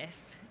look at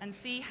this and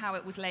see how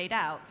it was laid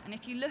out. And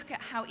if you look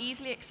at how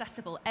easily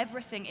accessible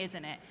everything is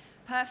in it,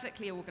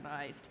 perfectly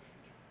organized,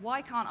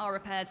 why can't our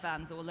repairs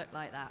vans all look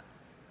like that?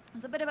 It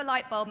was a bit of a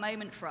light bulb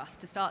moment for us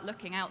to start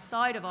looking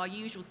outside of our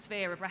usual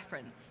sphere of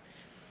reference.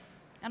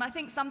 And I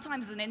think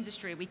sometimes as an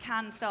industry, we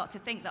can start to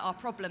think that our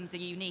problems are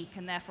unique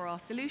and therefore our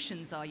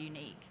solutions are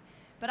unique.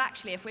 But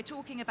actually, if we're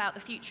talking about the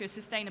future of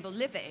sustainable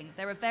living,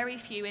 there are very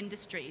few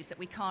industries that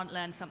we can't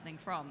learn something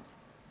from.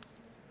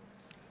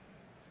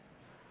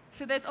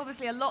 So there's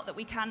obviously a lot that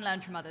we can learn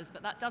from others,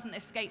 but that doesn't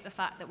escape the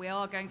fact that we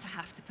are going to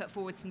have to put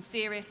forward some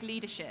serious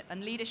leadership,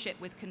 and leadership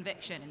with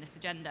conviction in this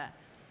agenda.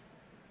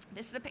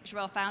 This is a picture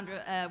of our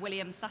founder,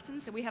 William Sutton.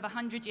 So we have a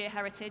 100-year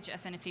heritage at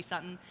Affinity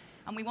Sutton,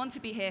 and we want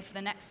to be here for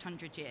the next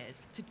 100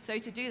 years. So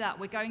to do that,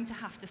 we're going to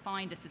have to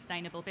find a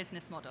sustainable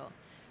business model.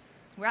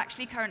 We're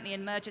actually currently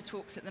in merger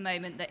talks at the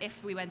moment that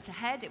if we went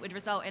ahead, it would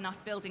result in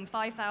us building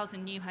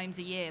 5,000 new homes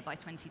a year by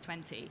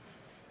 2020.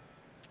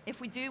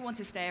 If we do want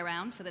to stay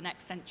around for the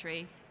next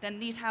century, then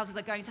these houses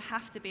are going to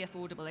have to be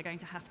affordable, they're going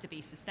to have to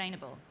be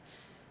sustainable.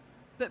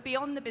 But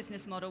beyond the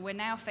business model, we're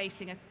now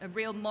facing a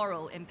real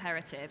moral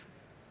imperative.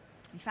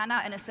 We found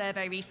out in a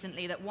survey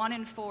recently that 1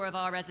 in 4 of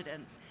our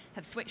residents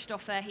have switched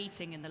off their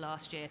heating in the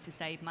last year to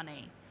save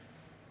money.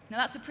 Now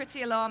that's a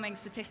pretty alarming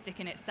statistic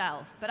in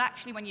itself, but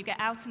actually when you get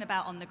out and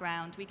about on the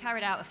ground, we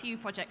carried out a few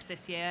projects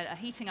this year, a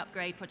heating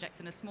upgrade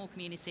project in a small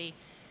community,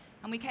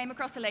 and we came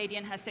across a lady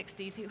in her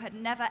 60s who had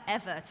never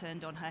ever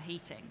turned on her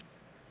heating.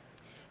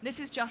 This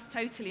is just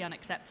totally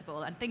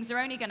unacceptable, and things are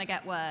only going to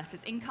get worse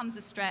as incomes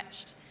are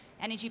stretched,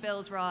 energy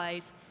bills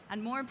rise,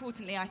 and more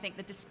importantly, I think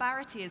the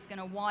disparity is going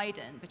to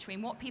widen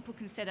between what people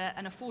consider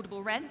an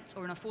affordable rent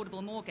or an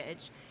affordable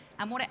mortgage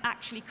and what it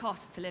actually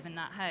costs to live in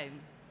that home.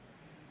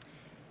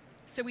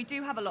 So we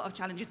do have a lot of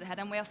challenges ahead,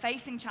 and we are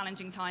facing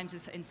challenging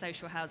times in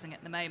social housing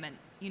at the moment.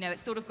 You know,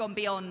 it's sort of gone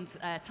beyond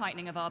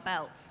tightening of our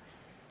belts.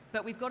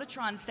 But we've got to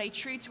try and stay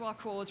true to our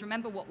cause,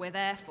 remember what we're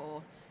there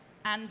for,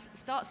 and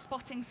start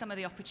spotting some of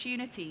the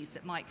opportunities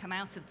that might come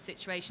out of the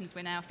situations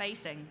we're now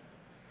facing.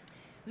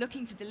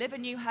 Looking to deliver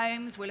new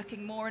homes, we're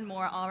looking more and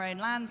more at our own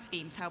land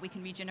schemes, how we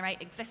can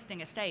regenerate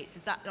existing estates.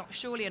 Is that not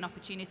surely an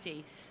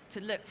opportunity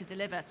to look to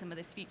deliver some of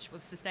this future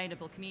of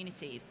sustainable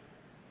communities?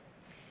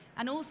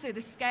 And also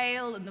the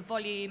scale and the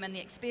volume and the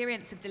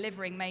experience of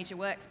delivering major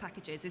works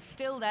packages is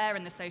still there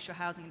in the social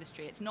housing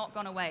industry. It's not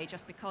gone away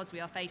just because we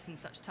are facing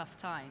such tough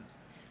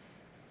times.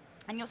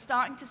 And you're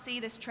starting to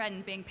see this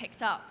trend being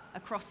picked up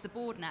across the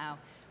board now.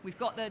 We've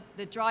got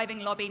the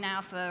driving lobby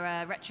now for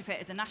retrofit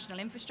as a national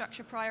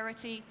infrastructure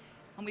priority,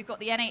 and we've got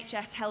the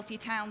NHS Healthy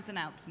Towns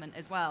announcement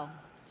as well.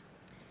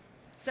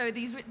 So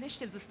these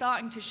initiatives are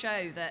starting to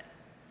show that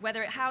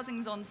whether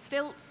housing's on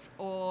stilts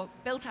or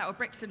built out of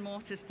bricks and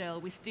mortar still,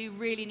 we do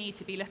really need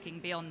to be looking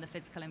beyond the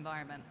physical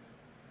environment.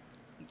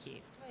 Thank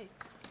you. Great.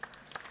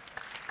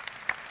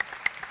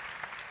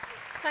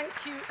 Thank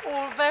you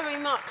all very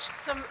much.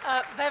 Some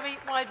very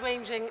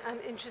wide-ranging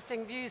and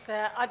interesting views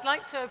there. I'd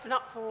like to open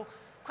up for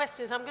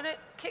questions. I'm going to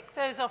kick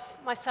those off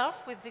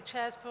myself with the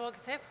chair's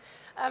prerogative,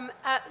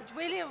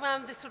 really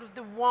around the sort of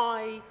the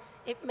why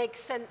it makes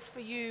sense for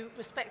you,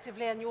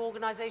 respectively, and your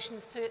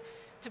organisations to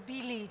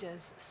be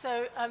leaders.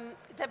 So,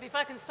 Debbie, if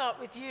I can start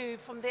with you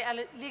from the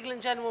legal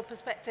and general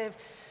perspective.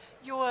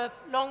 You're a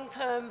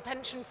long-term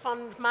pension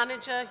fund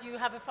manager. You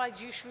have a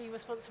fiduciary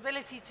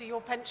responsibility to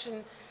your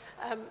pensioners,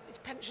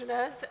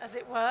 as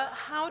it were.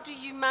 How do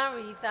you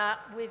marry that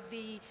with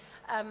the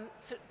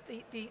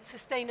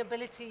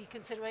sustainability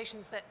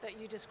considerations that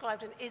you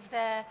described? And is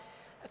there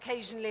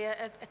occasionally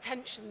a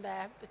tension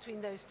there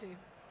between those two?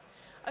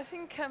 I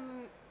think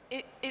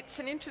it's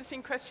an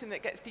interesting question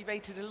that gets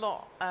debated a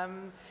lot.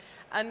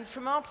 And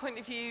from our point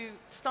of view,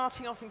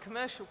 starting off in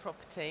commercial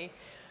property,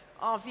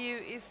 our view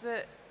is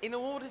that in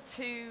order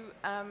to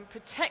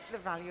protect the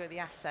value of the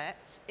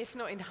assets, if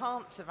not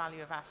enhance the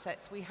value of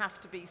assets, we have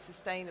to be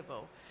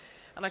sustainable.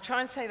 And I try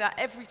and say that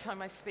every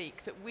time I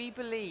speak, that we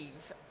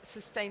believe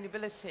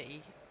sustainability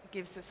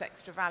gives us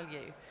extra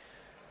value.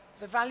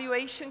 The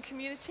valuation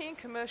community in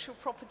commercial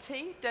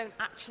property don't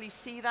actually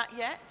see that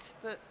yet,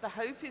 but the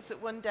hope is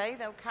that one day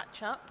they'll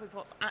catch up with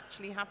what's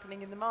actually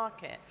happening in the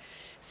market.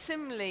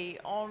 Similarly,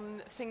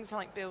 on things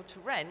like build to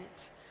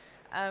rent,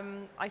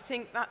 I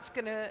think that's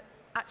going to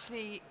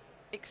actually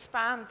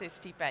expand this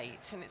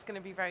debate, and it's going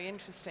to be very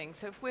interesting.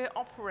 So if we're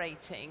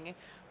operating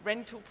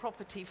rental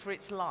property for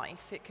its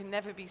life, it can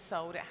never be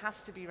sold, it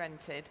has to be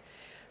rented,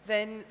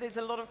 then there's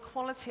a lot of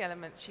quality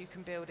elements you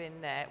can build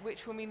in there,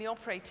 which will mean the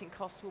operating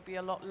costs will be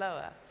a lot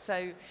lower.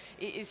 So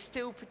it is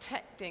still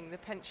protecting the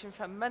pension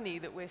fund money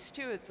that we're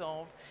stewards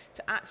of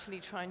to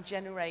actually try and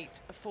generate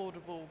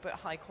affordable but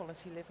high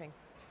quality living.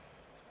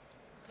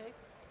 Okay.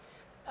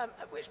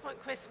 At which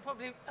point, Chris,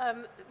 probably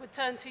would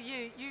turn to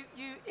you.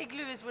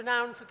 Igloo is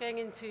renowned for going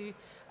into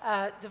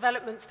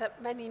developments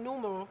that many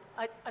normal,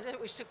 I don't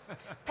wish to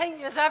paint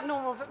you as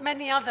abnormal, but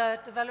many other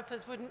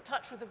developers wouldn't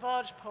touch with a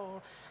barge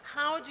pole.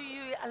 How do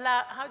you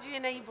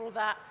enable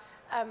that,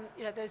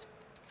 those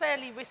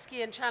fairly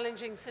risky and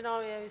challenging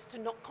scenarios to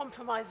not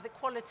compromise the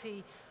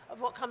quality of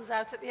what comes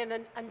out at the end?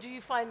 And do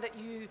you find that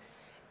you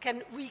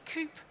can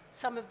recoup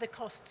some of the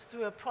costs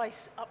through a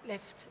price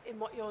uplift in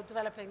what you're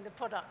developing, the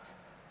product?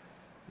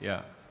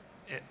 Yeah.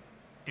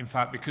 In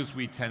fact, because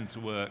we tend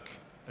to work,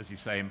 as you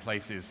say, in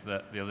places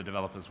that the other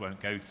developers won't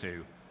go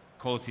to,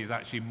 quality is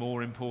actually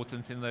more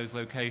important in those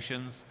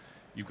locations.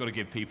 You've got to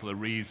give people a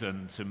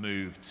reason to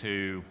move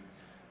to,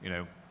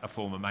 a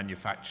former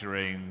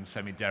manufacturing,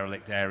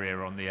 semi-derelict area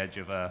on the edge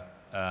of a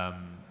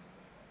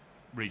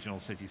regional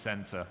city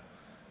centre.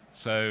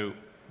 So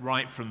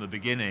right from the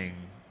beginning,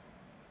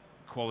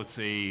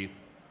 quality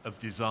of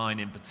design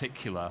in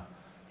particular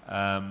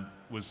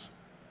was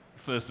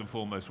first and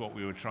foremost what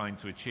we were trying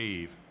to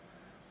achieve.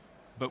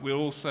 But we're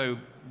also,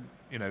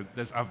 you know,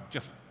 I've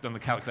just done the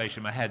calculation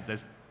in my head,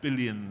 there's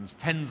billions,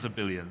 tens of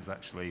billions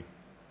actually,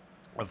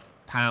 of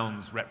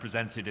pounds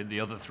represented in the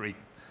other three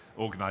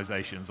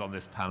organisations on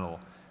this panel.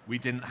 We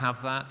didn't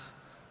have that,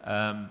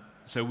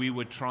 so we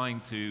were trying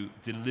to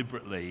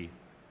deliberately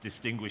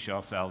distinguish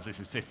ourselves, this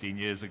is 15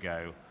 years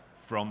ago,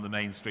 from the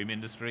mainstream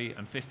industry,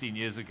 and 15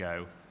 years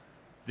ago,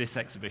 this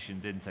exhibition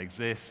didn't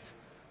exist.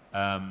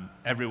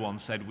 Everyone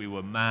said we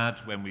were mad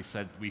when we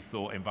said we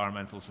thought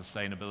environmental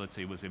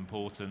sustainability was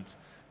important.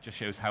 Just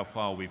shows how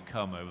far we've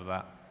come over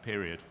that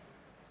period.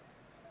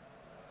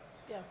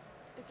 Yeah,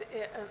 it's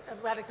a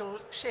radical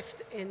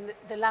shift in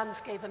the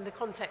landscape and the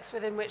context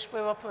within which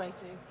we're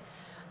operating.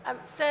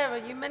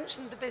 Sarah, you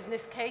mentioned the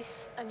business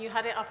case and you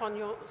had it up on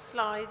your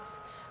slides.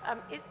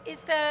 Is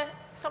there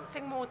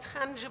something more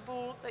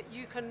tangible that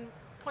you can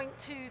point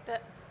to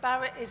that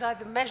Barratt is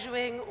either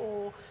measuring,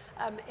 or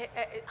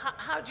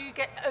how do you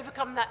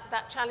overcome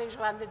that challenge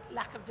around the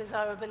lack of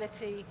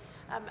desirability,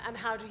 and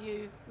how do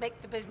you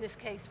make the business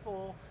case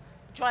for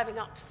driving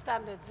up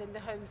standards in the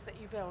homes that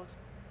you build?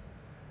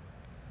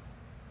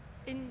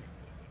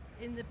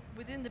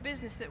 Within the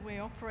business that we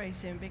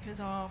operate in, because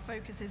our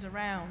focus is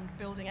around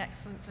building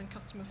excellence and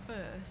customer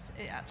first,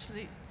 it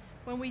actually,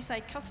 when we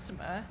say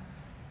customer,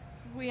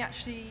 we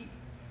actually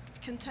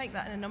can take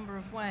that in a number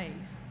of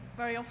ways.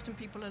 Very often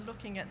people are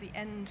looking at the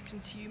end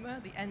consumer,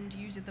 the end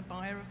user, the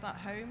buyer of that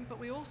home, but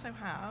we also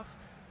have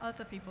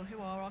other people who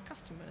are our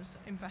customers,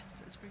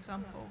 investors, for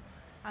example,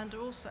 and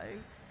also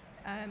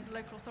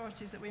local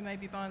authorities that we may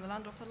be buying the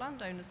land off, the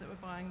landowners that we're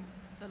buying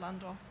the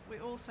land off. We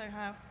also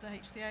have the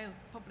HCA,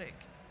 public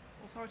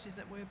authorities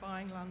that we're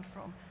buying land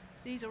from.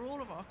 These are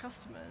all of our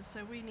customers,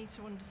 so we need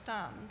to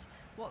understand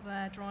what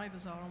their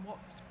drivers are and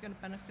what's going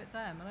to benefit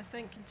them. And I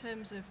think in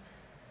terms of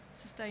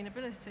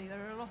sustainability,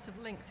 there are a lot of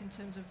links in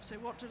terms of, so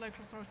what do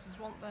local authorities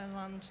want their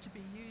land to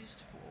be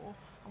used for,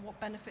 and what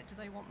benefit do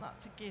they want that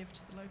to give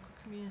to the local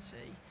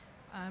community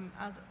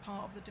as a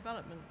part of the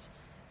development.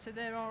 So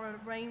there are a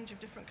range of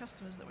different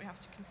customers that we have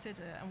to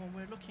consider, and when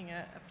we're looking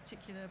at a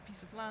particular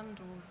piece of land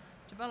or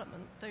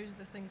development, those are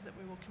the things that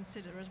we will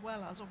consider, as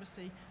well as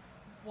obviously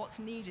what's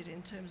needed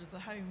in terms of the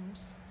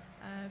homes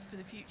for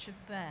the future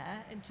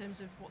there, in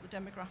terms of what the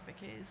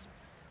demographic is,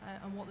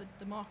 and what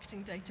the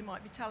marketing data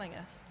might be telling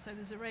us. So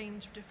there's a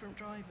range of different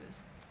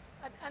drivers.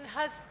 And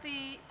has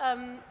the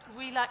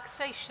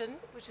relaxation,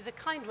 which is a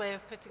kind way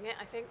of putting it,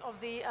 I think, of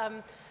the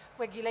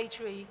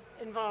regulatory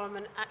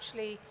environment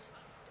actually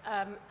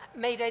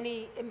made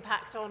any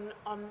impact on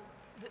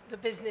the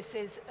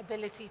business's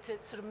ability to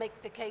sort of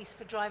make the case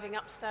for driving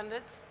up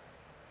standards?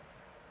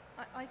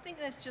 I think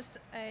there's just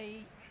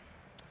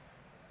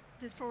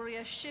there's probably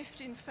a shift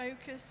in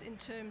focus in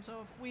terms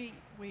of we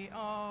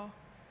are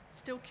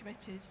still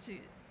committed to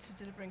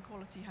delivering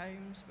quality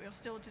homes. We are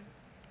still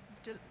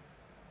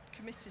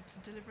committed to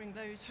delivering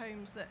those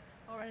homes that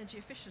are energy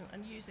efficient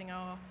and using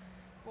our,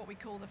 what we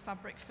call the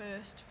fabric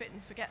first, fit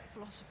and forget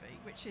philosophy,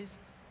 which is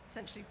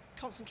essentially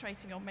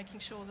concentrating on making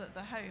sure that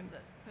the home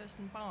that the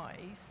person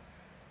buys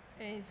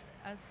is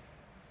as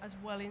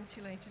well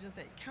insulated as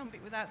it can be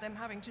without them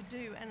having to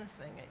do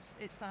anything.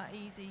 It's that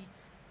easy.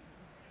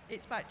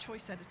 It's about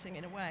choice editing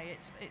in a way.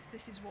 It's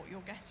this is what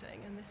you're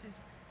getting, and this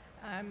is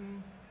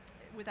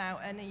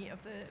without any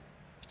of the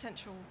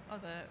potential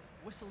other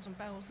whistles and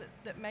bells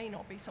that may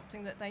not be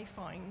something that they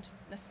find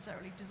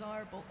necessarily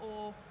desirable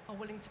or are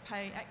willing to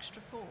pay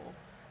extra for.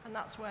 And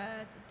that's where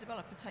the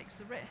developer takes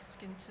the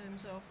risk in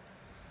terms of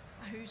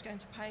who's going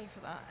to pay for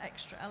that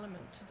extra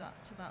element to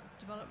that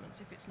development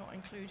if it's not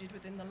included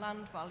within the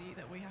land value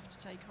that we have to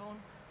take on,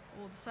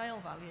 or the sale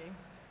value.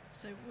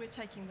 So we're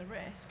taking the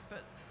risk,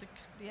 but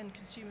the end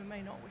consumer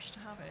may not wish to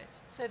have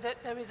it. So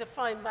that there is a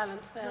fine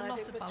balance there, I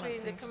think,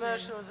 between the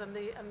commercials and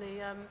the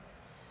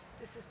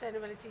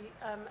sustainability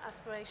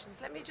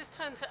aspirations. Let me just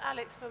turn to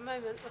Alex for a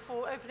moment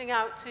before opening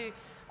out to,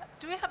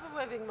 do we have a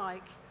roving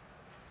mic?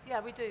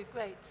 Yeah, we do,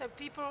 great. So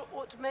people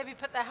ought to maybe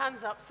put their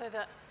hands up so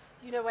that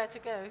you know where to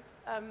go.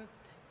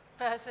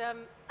 But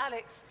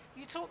Alex,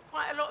 you talk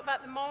quite a lot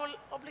about the moral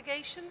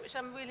obligation, which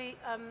I'm really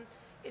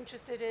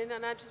interested in,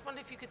 and I just wonder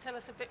if you could tell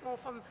us a bit more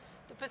from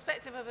the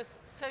perspective of a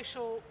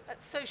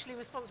socially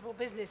responsible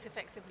business,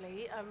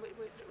 effectively,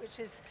 which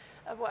is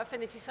what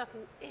Affinity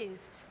Sutton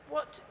is.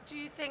 What do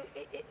you think?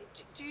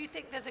 Do you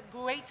think there's a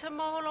greater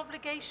moral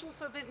obligation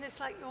for a business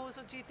like yours,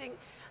 or do you think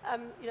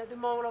the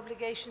moral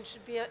obligation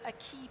should be a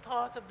key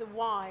part of the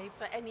why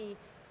for any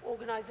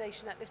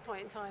organisation at this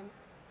point in time?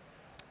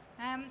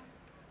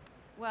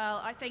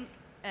 Well, I think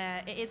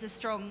it's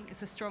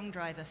a strong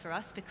driver for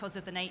us because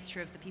of the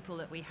nature of the people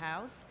that we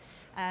house,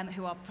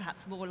 who are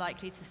perhaps more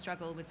likely to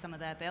struggle with some of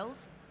their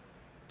bills.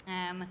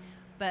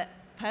 But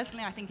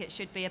Personally, I think it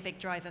should be a big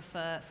driver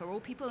for all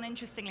people. And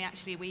interestingly,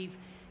 actually, we've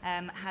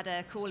had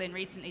a call in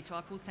recently to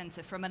our call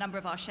centre from a number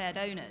of our shared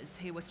owners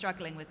who were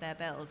struggling with their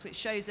bills, which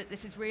shows that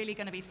this is really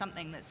going to be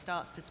something that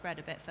starts to spread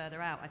a bit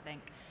further out, I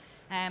think.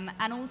 And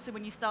also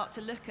when you start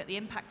to look at the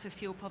impact of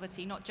fuel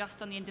poverty, not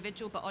just on the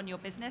individual, but on your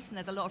business, and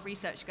there's a lot of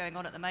research going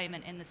on at the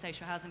moment in the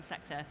social housing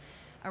sector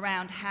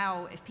around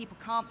how, if people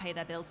can't pay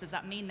their bills, does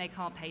that mean they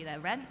can't pay their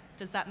rent?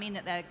 Does that mean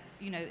that that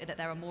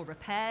there are more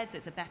repairs?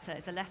 It's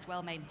a less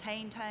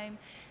well-maintained home?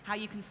 How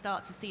you can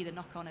start to see the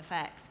knock-on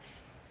effects.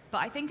 But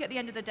I think at the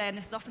end of the day, and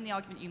this is often the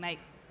argument we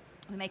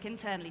make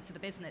internally to the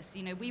business,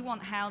 we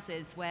want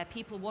houses where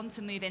people want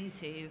to move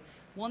into,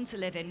 want to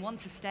live in, want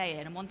to stay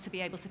in, and want to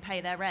be able to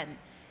pay their rent.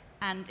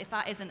 And if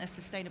that isn't a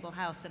sustainable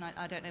house, then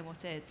I don't know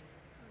what is.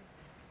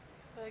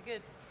 Very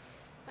good.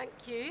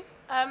 Thank you.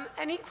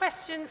 Any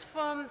questions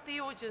from the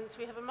audience?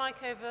 We have a mic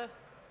over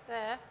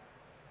there.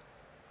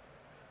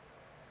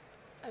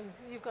 Oh,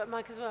 you've got a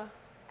mic as well.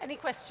 Any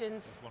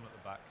questions? There's one at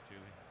the back,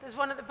 Julie. There's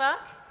one at the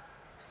back,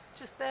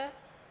 just there.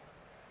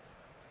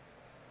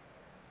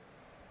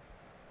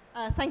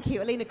 Thank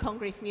you. Alina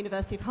Congreve from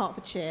University of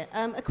Hertfordshire.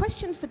 A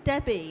question for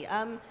Debbie.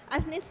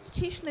 As an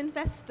institutional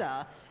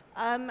investor,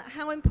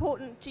 how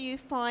important do you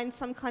find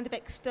some kind of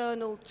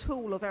external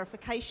tool or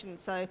verification,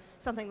 so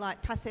something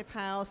like Passive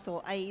House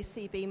or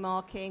AECB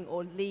marking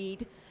or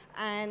LEED,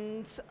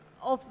 and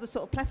of the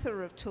sort of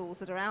plethora of tools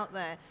that are out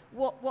there,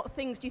 what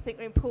things do you think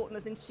are important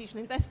as an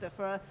institutional investor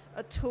for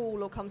a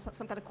tool or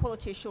some kind of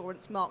quality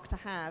assurance mark to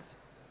have?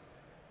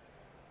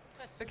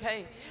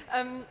 Okay,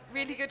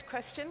 really good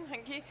question,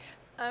 thank you.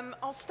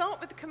 I'll start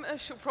with the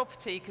commercial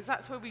property, because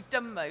that's where we've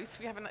done most.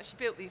 We haven't actually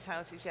built these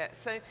houses yet.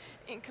 So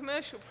in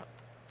commercial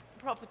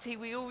property,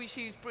 we always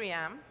use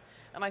BREEAM,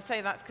 and I say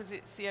that's because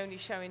it's the only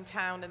show in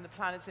town and the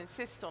planners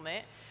insist on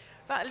it.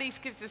 That at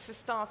least gives us a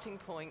starting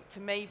point to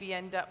maybe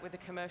end up with a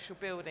commercial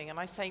building, and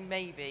I say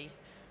maybe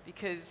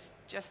because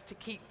just to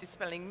keep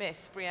dispelling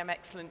myths, BREEAM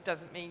Excellent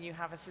doesn't mean you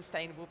have a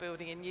sustainable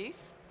building in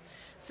use.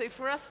 So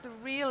for us, the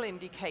real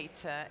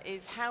indicator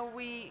is how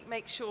we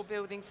make sure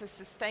buildings are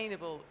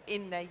sustainable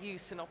in their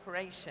use and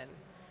operation.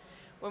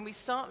 When we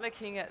start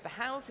looking at the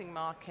housing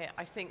market,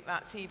 I think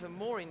that's even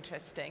more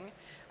interesting.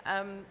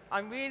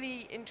 I'm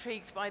really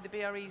intrigued by the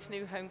BRE's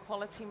new home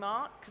quality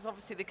mark, because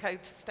obviously the Code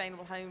for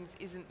Sustainable Homes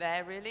isn't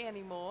there really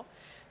anymore.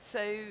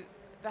 So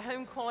the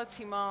home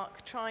quality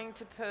mark, trying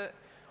to put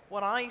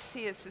what I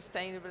see as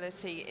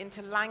sustainability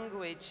into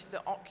language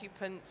that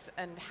occupants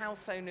and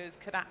house owners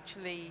could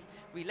actually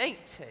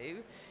relate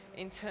to,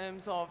 in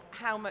terms of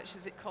how much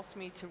does it cost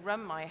me to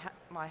run my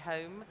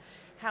home,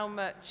 how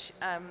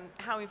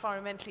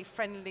environmentally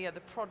friendly are the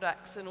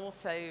products and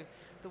also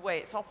the way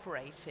it's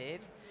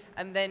operated,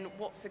 and then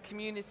what's the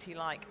community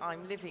like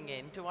I'm living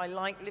in? Do I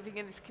like living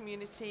in this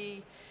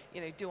community?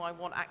 Do I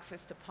want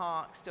access to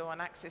parks? Do I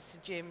want access to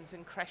gyms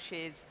and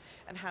creches?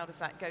 And how does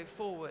that go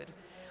forward?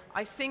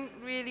 I think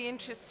really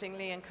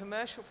interestingly in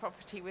commercial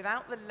property,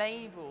 without the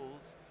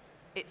labels,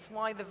 it's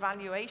why the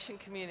valuation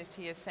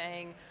community is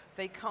saying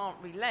they can't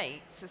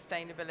relate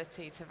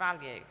sustainability to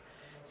value.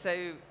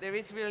 So there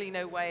is really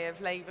no way of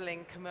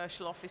labeling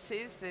commercial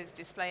offices. There's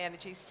display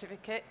energy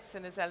certificates,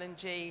 and as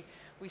L&G,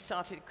 we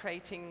started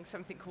creating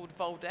something called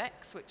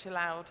Voldex, which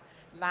allowed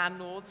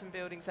landlords and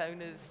buildings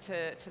owners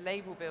to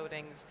label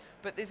buildings.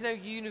 But there's no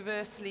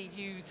universally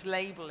used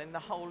label in the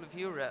whole of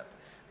Europe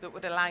that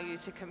would allow you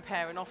to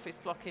compare an office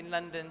block in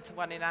London to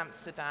one in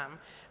Amsterdam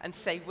and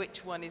say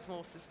which one is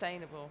more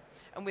sustainable.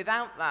 And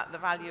without that, the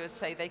valuers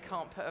say they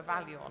can't put a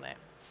value on it.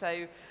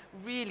 So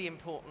really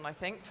important, I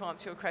think, to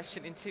answer your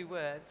question in 2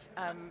 words,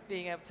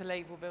 being able to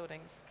label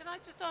buildings. Can I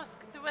just ask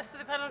the rest of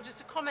the panel just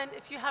to comment,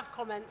 if you have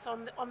comments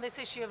on this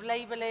issue of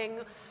labelling,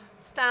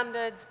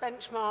 standards,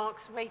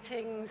 benchmarks,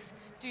 ratings?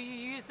 Do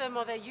you use them?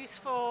 Are they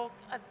useful?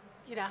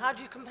 How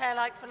do you compare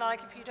like for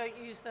like if you don't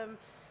use them?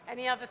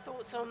 Any other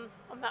thoughts on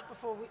that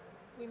before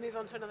we move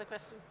on to another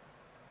question?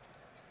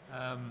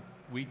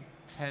 We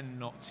tend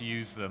not to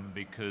use them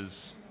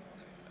because,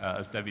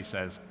 as Debbie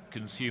says,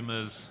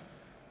 consumers,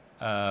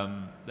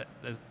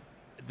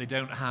 they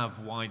don't have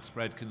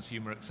widespread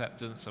consumer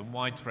acceptance, and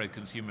widespread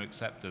consumer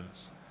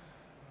acceptance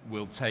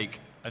will take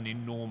an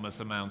enormous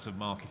amount of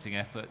marketing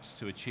effort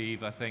to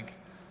achieve, I think.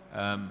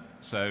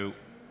 So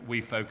we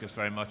focus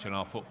very much on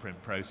our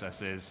footprint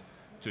processes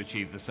to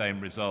achieve the same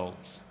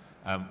results.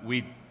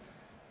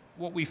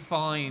 What we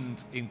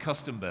find in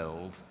custom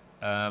build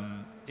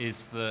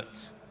is that,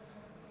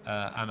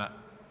 I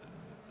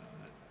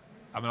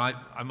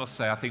must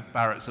say, I think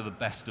Barratt's are the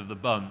best of the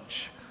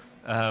bunch.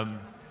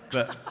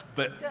 But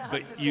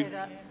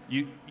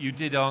you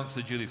did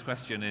answer Julie's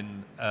question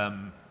in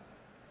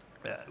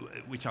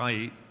which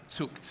I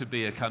took to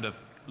be a kind of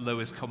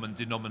lowest common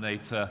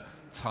denominator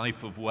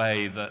type of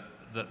way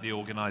that the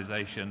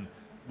organisation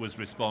was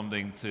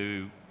responding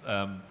to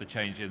the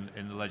change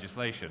in the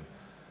legislation.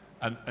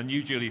 And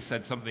you, Julie,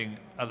 said something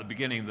at the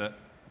beginning that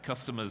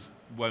customers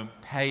won't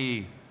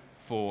pay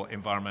for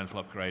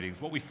environmental upgradings.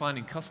 What we find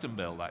in custom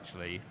build,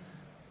 actually,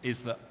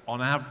 is that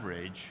on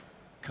average,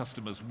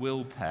 customers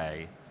will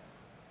pay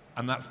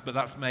but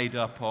that's made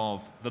up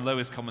of the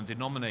lowest common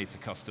denominator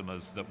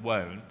customers that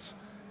won't,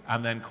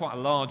 and then quite a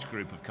large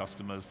group of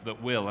customers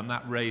that will, and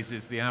that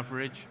raises the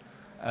average.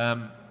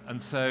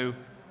 And so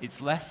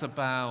it's less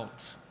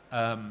about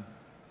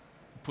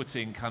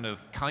putting kind of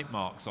kite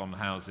marks on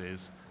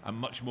houses and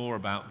much more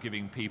about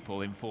giving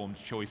people informed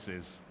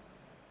choices.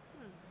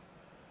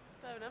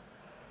 Fair enough.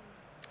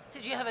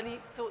 Did you have any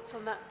thoughts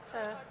on that,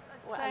 Sarah?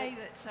 I'd say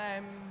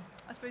that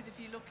I suppose if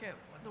you look at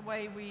the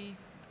way we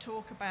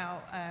talk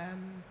about,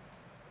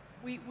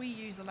 we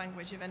use the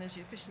language of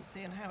energy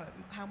efficiency and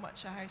how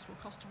much a house will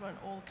cost to run,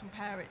 or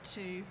compare it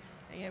to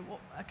what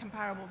a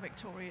comparable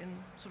Victorian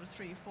sort of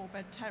 3 or 4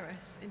 bed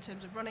terrace in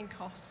terms of running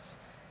costs.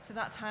 So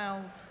that's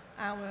how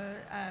our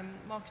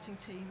marketing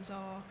teams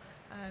are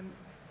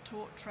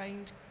taught,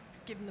 trained,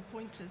 given the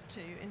pointers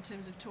to in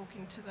terms of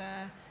talking to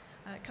their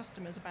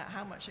customers about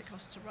how much it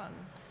costs to run.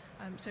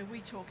 So we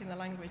talk in the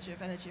language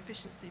of energy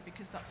efficiency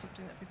because that's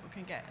something that people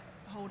can get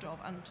hold of,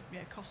 and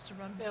cost to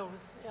run.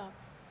 Bills, yeah.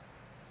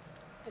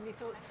 Any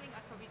thoughts? I think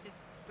I'd probably just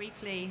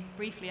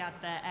briefly add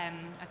that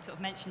I sort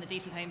of mentioned the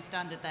decent home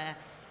standard there.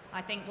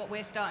 I think what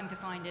we're starting to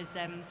find is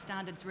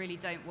standards really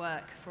don't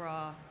work for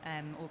our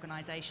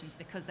organisations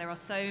because there are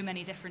so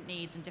many different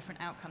needs and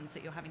different outcomes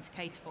that you're having to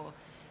cater for.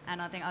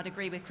 And I think I'd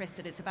agree with Chris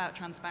that it's about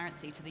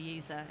transparency to the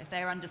user. If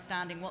they're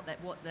understanding what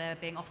they're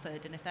being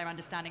offered, and if they're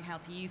understanding how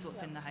to use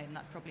what's in the home,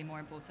 that's probably more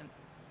important.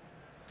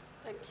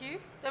 Thank you.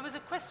 There was a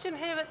question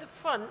here at the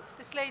front.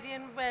 This lady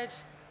in red,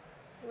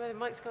 where the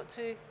mic's got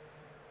to.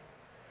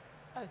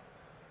 Oh.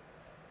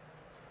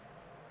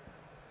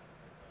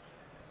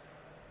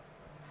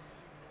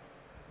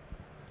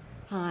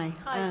 Hi.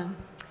 Hi.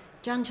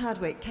 Jan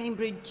Chadwick,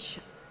 Cambridge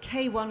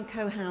K1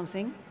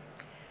 Co-Housing,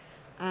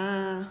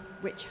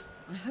 which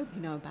I hope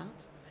you know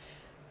about.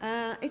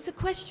 It's a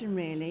question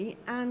really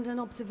and an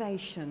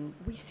observation.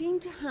 We seem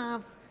to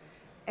have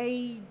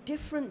a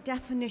different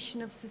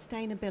definition of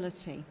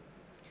sustainability.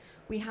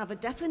 We have a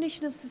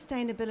definition of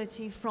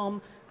sustainability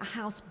from a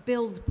house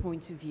build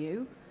point of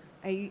view,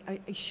 a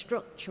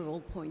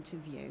structural point of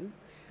view,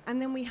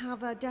 and then we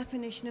have a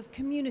definition of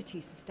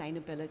community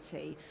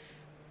sustainability,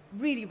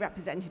 really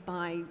represented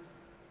by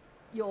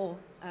your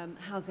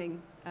housing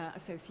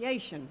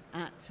association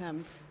at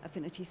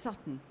Affinity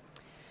Sutton.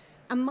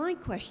 And my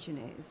question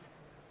is,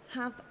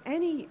 have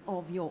any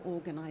of your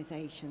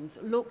organisations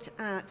looked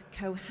at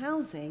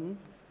co-housing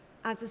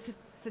as a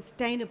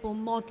sustainable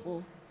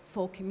model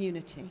for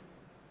community?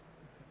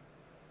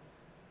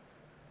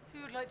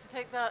 Who would like to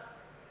take that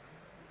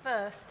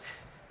first?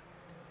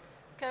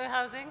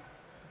 Co-housing?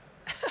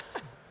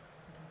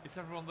 Is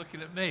everyone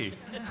looking at me?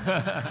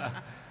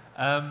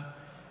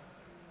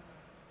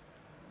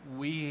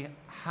 We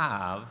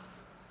have,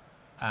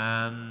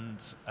 and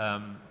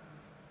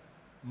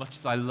much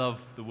as I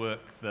love the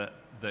work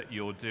that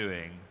you're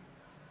doing,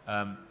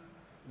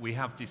 we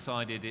have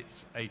decided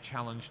it's a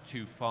challenge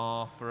too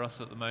far for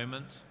us at the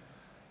moment.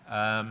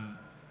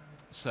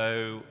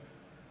 So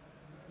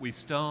we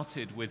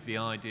started with the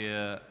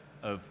idea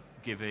of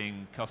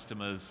giving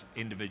customers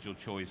individual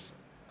choice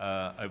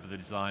over the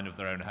design of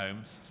their own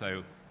homes,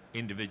 so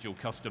individual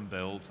custom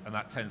build, and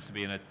that tends to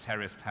be in a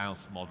terraced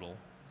house model.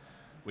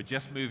 We're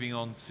just moving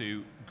on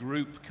to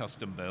group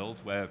custom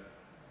build, where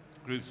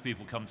groups of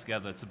people come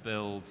together to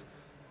build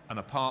an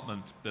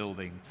apartment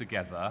building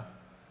together.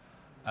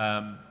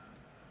 I'm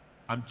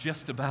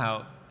just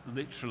about,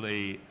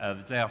 literally,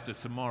 the day after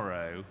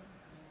tomorrow,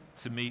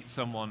 to meet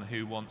someone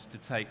who wants to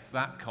take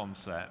that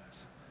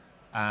concept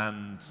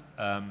and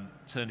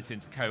turn it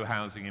into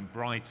co-housing in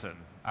Brighton,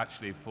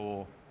 actually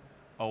for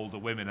older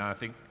women. And I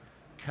think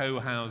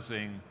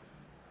co-housing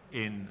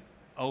in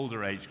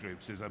older age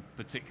groups is a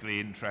particularly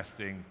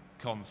interesting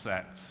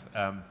concept.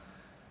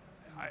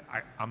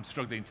 I'm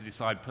struggling to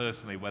decide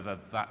personally whether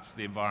that's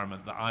the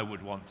environment that I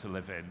would want to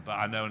live in, but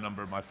I know a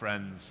number of my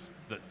friends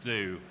that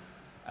do.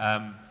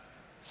 And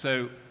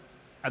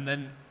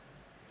then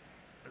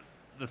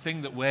the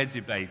thing that we're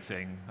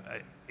debating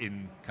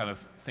in kind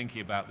of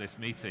thinking about this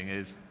meeting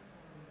is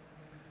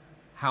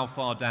how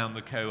far down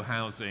the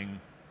co-housing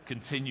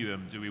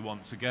continuum do we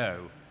want to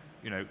go?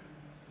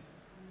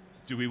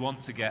 Do we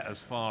want to get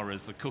as far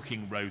as the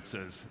cooking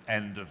rotas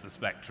end of the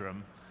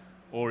spectrum,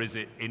 or is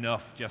it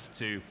enough just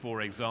to,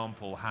 for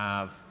example,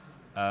 have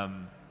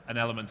an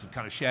element of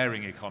kind of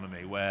sharing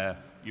economy where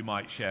you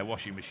might share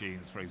washing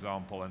machines, for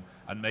example,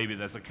 and maybe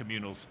there's a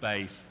communal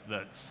space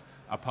that's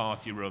a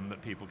party room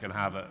that people can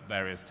have at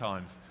various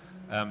times.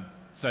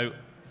 So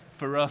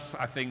for us,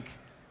 I think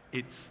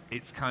it's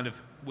kind of,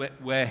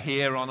 we're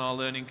here on our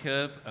learning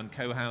curve, and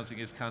co-housing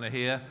is kind of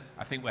here.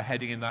 I think we're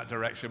heading in that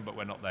direction, but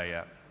we're not there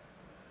yet.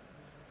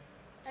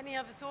 Any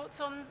other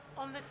thoughts on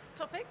the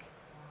topic?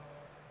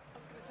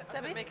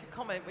 I'm going to make a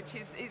comment, which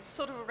is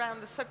sort of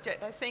around the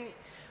subject. I think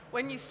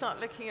when you start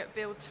looking at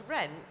build to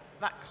rent,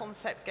 that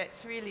concept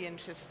gets really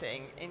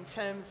interesting in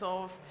terms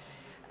of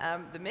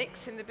the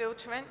mix in the build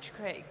to rent to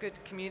create a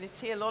good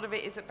community. A lot of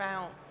it is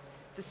about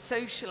the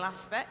social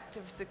aspect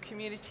of the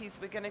communities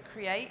we're going to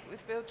create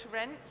with Build to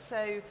Rent.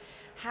 So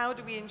how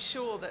do we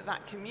ensure that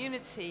that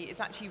community is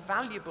actually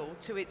valuable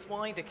to its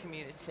wider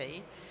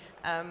community?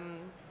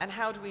 And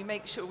how do we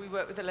make sure we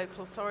work with the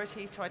local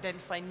authority to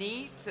identify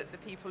needs that the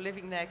people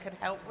living there could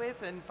help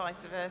with, and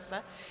vice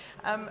versa?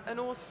 And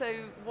also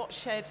what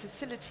shared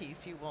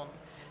facilities you want.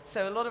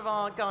 So a lot of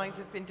our guys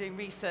have been doing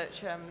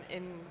research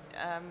in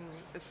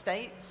the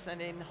States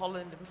and in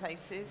Holland and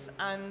places,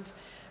 and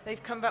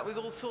they've come back with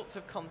all sorts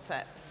of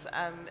concepts,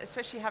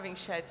 especially having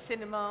shared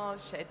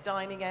cinemas, shared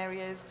dining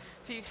areas.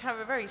 So you can have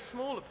a very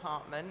small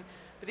apartment,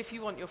 but if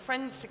you want your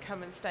friends to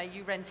come and stay,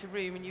 you rent a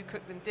room and you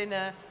cook them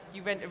dinner,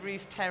 you rent a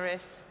roof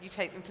terrace, you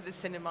take them to the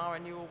cinema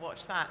and you all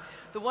watch that.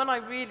 The one I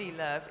really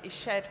love is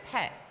shared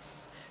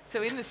pets.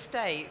 So in the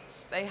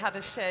States, they had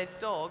a shared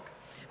dog,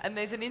 and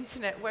there's an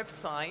internet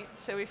website,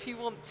 so if you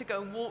want to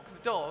go and walk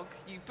the dog,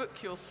 you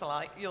book your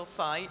site,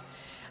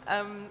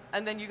 and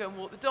then you go and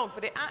walk the dog.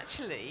 But it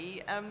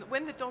actually,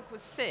 when the dog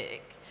was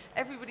sick,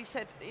 everybody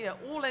said,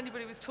 all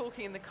anybody was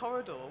talking in the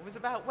corridor was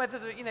about whether,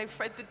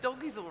 Fred the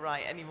dog is all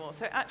right anymore.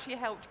 So it actually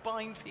helped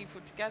bind people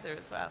together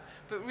as well.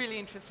 But really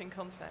interesting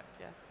concept,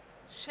 yeah.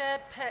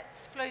 Shared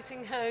pets,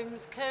 floating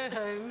homes,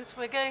 co-homes.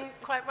 We're going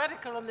quite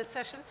radical on this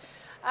session.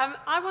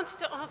 I wanted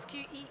to ask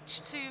you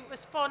each to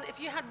respond, if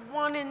you had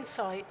one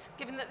insight,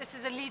 given that this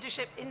is a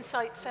leadership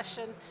insight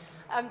session,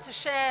 to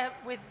share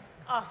with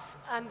us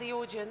and the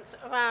audience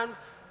around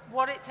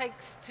what it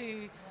takes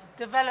to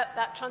develop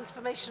that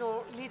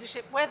transformational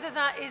leadership, whether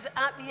that is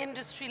at the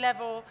industry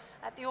level,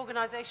 at the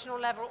organizational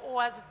level,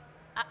 or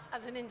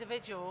as an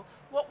individual.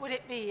 What would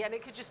it be? And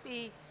it could just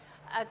be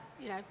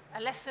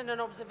a lesson, an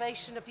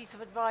observation, a piece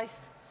of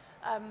advice.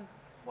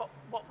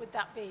 What would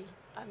that be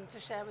to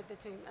share with the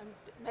team?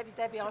 Maybe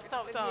Debbie, I'll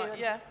start with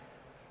you. Yeah.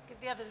 Give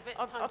the others a bit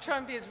of time. I'll try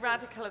and be as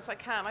radical as I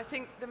can. I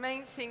think the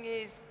main thing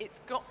is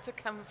it's got to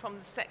come from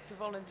the sector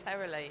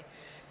voluntarily.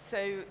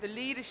 So the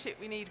leadership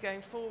we need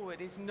going forward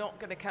is not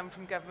going to come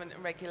from government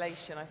and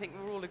regulation. I think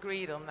we're all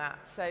agreed on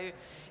that. So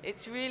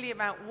it's really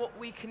about what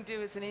we can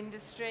do as an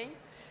industry.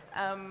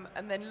 And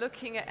then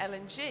looking at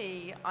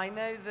LNG, I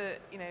know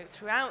that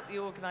throughout the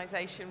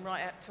organisation,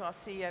 right up to our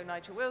CEO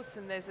Nigel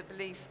Wilson, there's a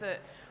belief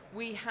that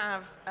we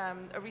have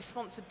a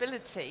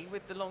responsibility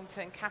with the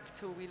long-term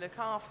capital we look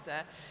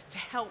after to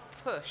help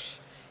push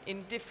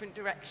in different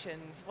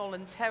directions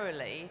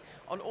voluntarily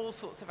on all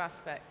sorts of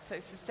aspects. So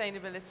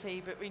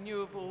sustainability, but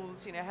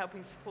renewables,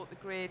 helping support the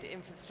grid,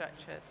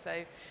 infrastructure.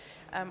 So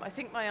I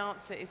think my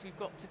answer is we've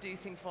got to do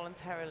things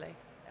voluntarily.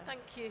 Yeah.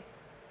 Thank you.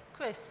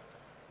 Chris?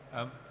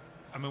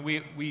 I mean,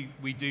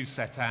 we do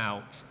set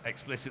out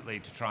explicitly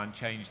to try and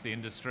change the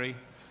industry,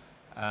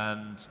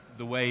 and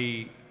the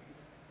way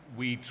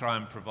we try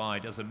and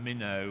provide as a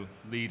minnow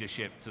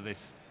leadership to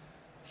this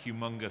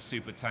humongous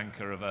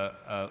supertanker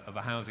of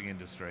a housing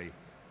industry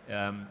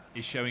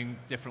is showing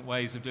different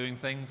ways of doing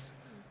things.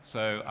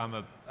 So I'm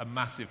a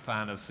massive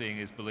fan of seeing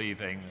is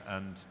believing,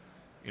 and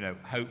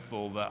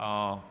hopeful that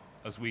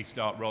as we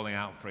start rolling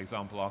out, for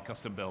example, our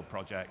custom build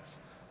projects,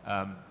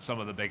 some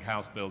of the big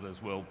house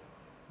builders will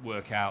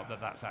work out that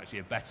that's actually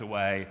a better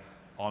way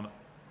on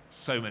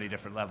so many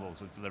different levels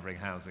of delivering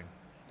housing.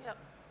 Yep,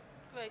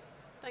 great,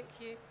 thank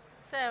you.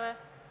 Sarah?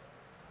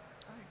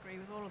 I agree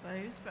with all of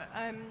those, but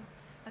I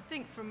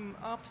think from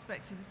our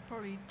perspective, there's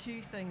probably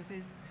two things.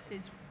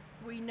 Is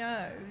we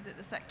know that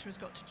the sector has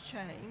got to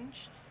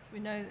change. We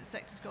know that the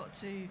sector's got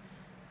to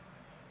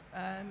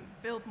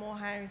build more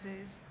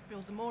houses,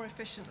 build them more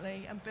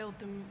efficiently, and build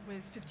them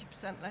with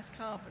 50% less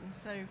carbon.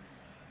 So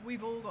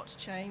we've all got to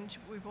change.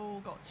 We've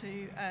all got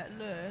to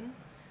learn,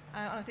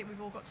 and I think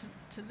we've all got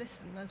to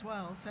listen as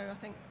well. So I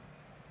think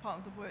part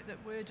of the work that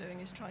we're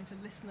doing is trying to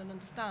listen and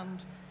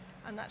understand.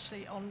 And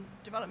actually on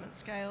development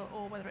scale,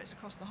 or whether it's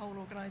across the whole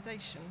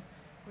organisation,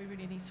 we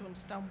really need to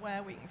understand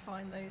where we can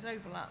find those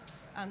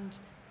overlaps and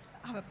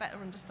have a better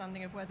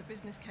understanding of where the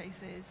business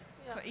case is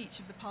for each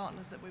of the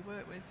partners that we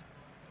work with.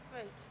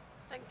 Great,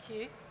 thank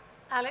you.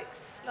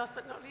 Alex, last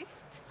but not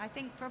least. I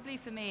think probably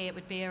for me it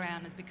would be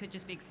around, it could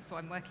just be because it's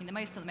what I'm working the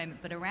most at the moment,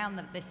 but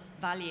around this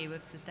value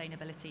of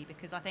sustainability,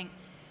 because I think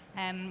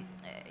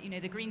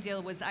the Green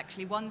Deal was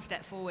actually one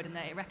step forward in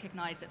that it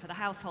recognised that for the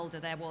householder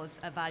there was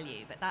a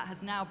value, but that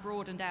has now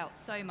broadened out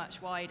so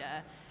much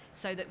wider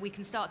so that we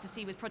can start to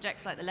see with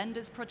projects like the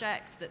Lenders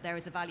Project that there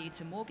is a value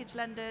to mortgage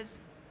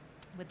lenders.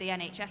 With the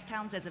NHS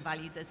towns, there's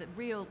a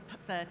real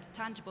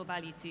tangible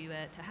value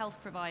to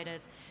health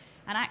providers.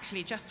 And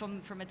actually, just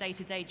from a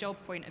day-to-day job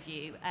point of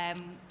view,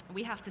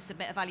 we have to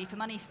submit a value for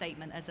money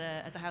statement as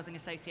a housing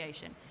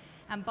association.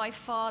 And by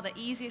far the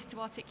easiest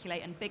to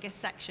articulate and biggest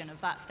section of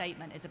that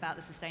statement is about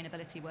the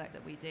sustainability work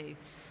that we do.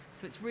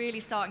 So it's really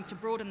starting to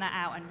broaden that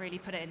out and really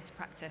put it into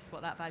practice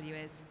what that value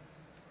is.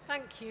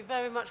 Thank you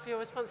very much for your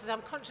responses.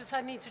 I'm conscious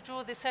I need to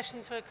draw this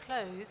session to a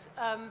close.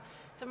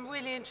 Some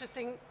really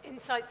interesting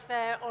insights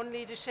there on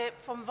leadership,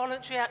 from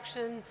voluntary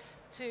action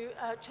to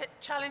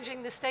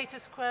challenging the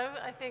status quo,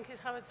 I think is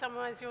how I'd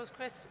summarize yours,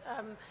 Chris.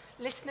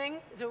 Listening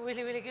is a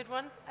really, really good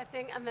one, I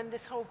think, and then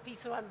this whole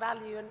piece around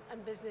value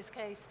and business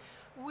case.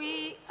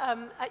 We,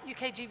 at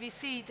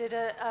UK-GBC,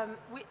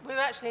 we were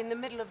actually in the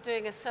middle of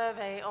doing a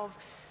survey of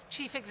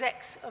chief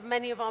execs of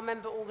many of our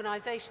member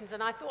organizations,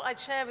 and I thought I'd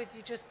share with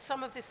you just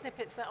some of the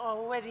snippets that are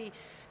already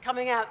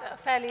coming out that are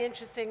fairly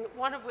interesting,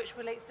 one of which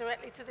relates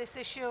directly to this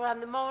issue around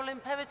the moral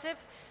imperative.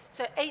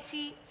 So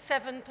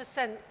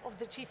 87% of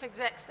the chief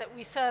execs that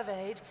we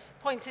surveyed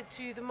pointed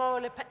to the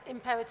moral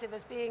imperative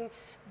as being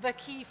the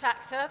key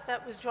factor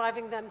that was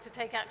driving them to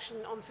take action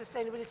on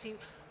sustainability,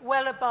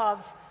 well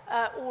above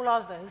all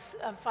others,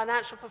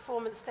 financial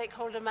performance,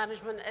 stakeholder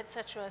management,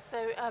 etc.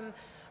 So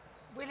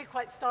really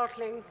quite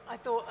startling, I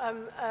thought,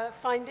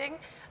 finding.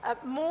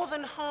 More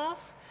than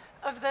half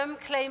of them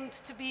claimed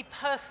to be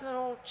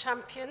personal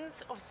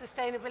champions of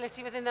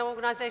sustainability within their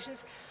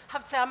organizations. I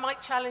have to say I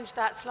might challenge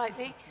that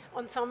slightly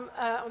on some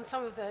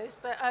of those,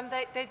 but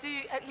they do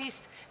at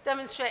least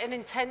demonstrate an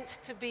intent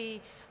to be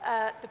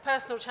the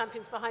personal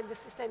champions behind the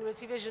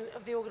sustainability vision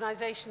of the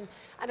organization.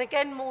 And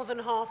again, more than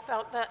half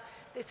felt that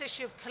this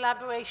issue of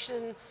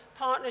collaboration,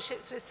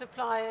 partnerships with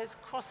suppliers,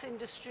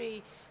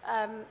 cross-industry,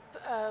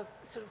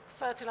 sort of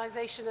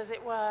fertilization, as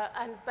it were,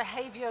 and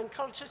behavior and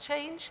culture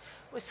change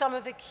were some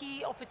of the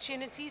key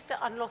opportunities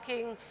to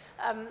unlocking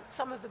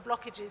some of the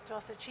blockages to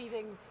us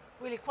achieving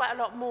really quite a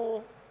lot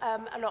more,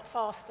 a lot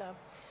faster.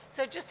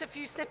 So just a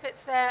few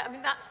snippets there. I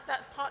mean,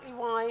 that's partly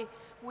why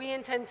we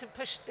intend to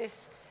push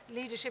this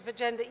leadership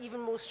agenda even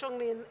more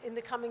strongly in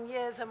the coming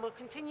years, and we'll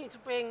continue to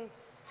bring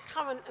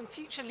current and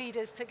future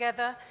leaders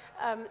together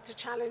to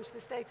challenge the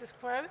status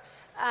quo,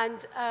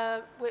 and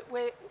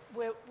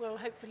we'll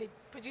hopefully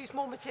produce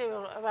more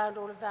material around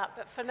all of that.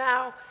 But for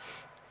now,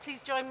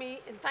 please join me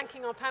in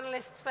thanking our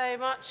panelists very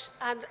much,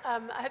 and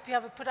I hope you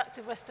have a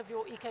productive rest of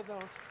your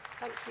Ecobuild.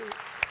 Thank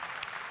you.